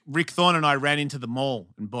 Rick Thorne and I ran into the mall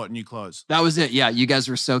and bought new clothes. That was it. Yeah, you guys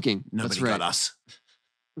were soaking. Nobody That's right. got us.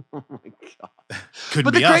 Oh my God. Couldn't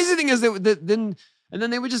but be the us. crazy thing is that then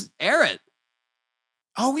they would just air it.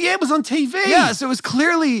 Oh yeah, it was on TV. Yeah, so it was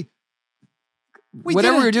clearly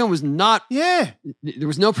whatever we were doing was not. Yeah, there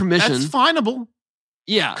was no permission. That's finable.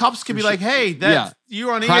 Yeah, cops could be like, "Hey,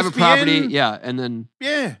 you're on private ESPN. property." Yeah, and then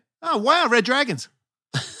Oh wow, Red Dragons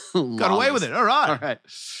got away with it. All right.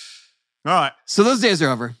 So those days are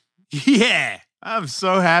over. Yeah, I'm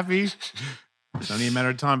so happy. It's only a matter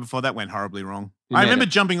of time before that went horribly wrong. I remember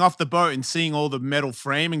jumping off the boat and seeing all the metal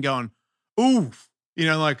frame and going, "Ooh,"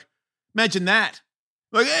 like imagine that.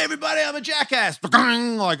 Like, "Hey, everybody, I'm a jackass."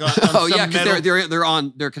 Like,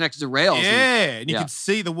 because they're connected to rails. Yeah, and you could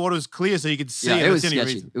see the water was clear, so you could see. Yeah, it was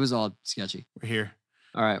sketchy. It was all sketchy. We're here.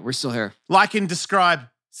 All right, we're still here. Like and describe.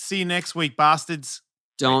 See you next week, bastards.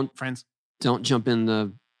 Friends. Don't jump in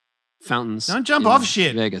the fountains. Don't jump off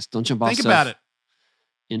shit. Vegas. Don't jump off. Think about it.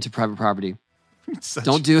 Into private property.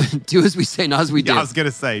 Don't do as we say, not as we do. I was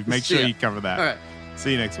gonna say, make sure you cover that. All right.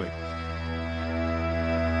 See you next week.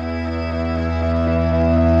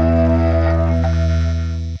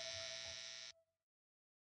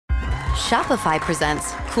 Shopify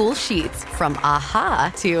presents cool sheets from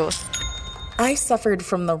AHA to... I suffered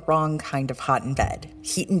from the wrong kind of hot in bed,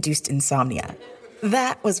 heat-induced insomnia.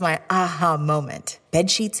 That was my aha moment.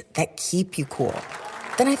 Bed sheets that keep you cool.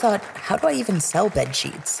 Then I thought, how do I even sell bed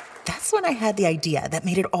sheets? That's when I had the idea that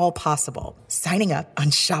made it all possible. Signing up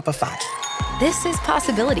on Shopify. This is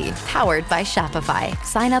Possibility, powered by Shopify.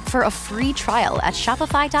 Sign up for a free trial at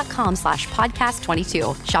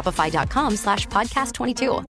shopify.com/podcast22. Shopify.com/podcast22.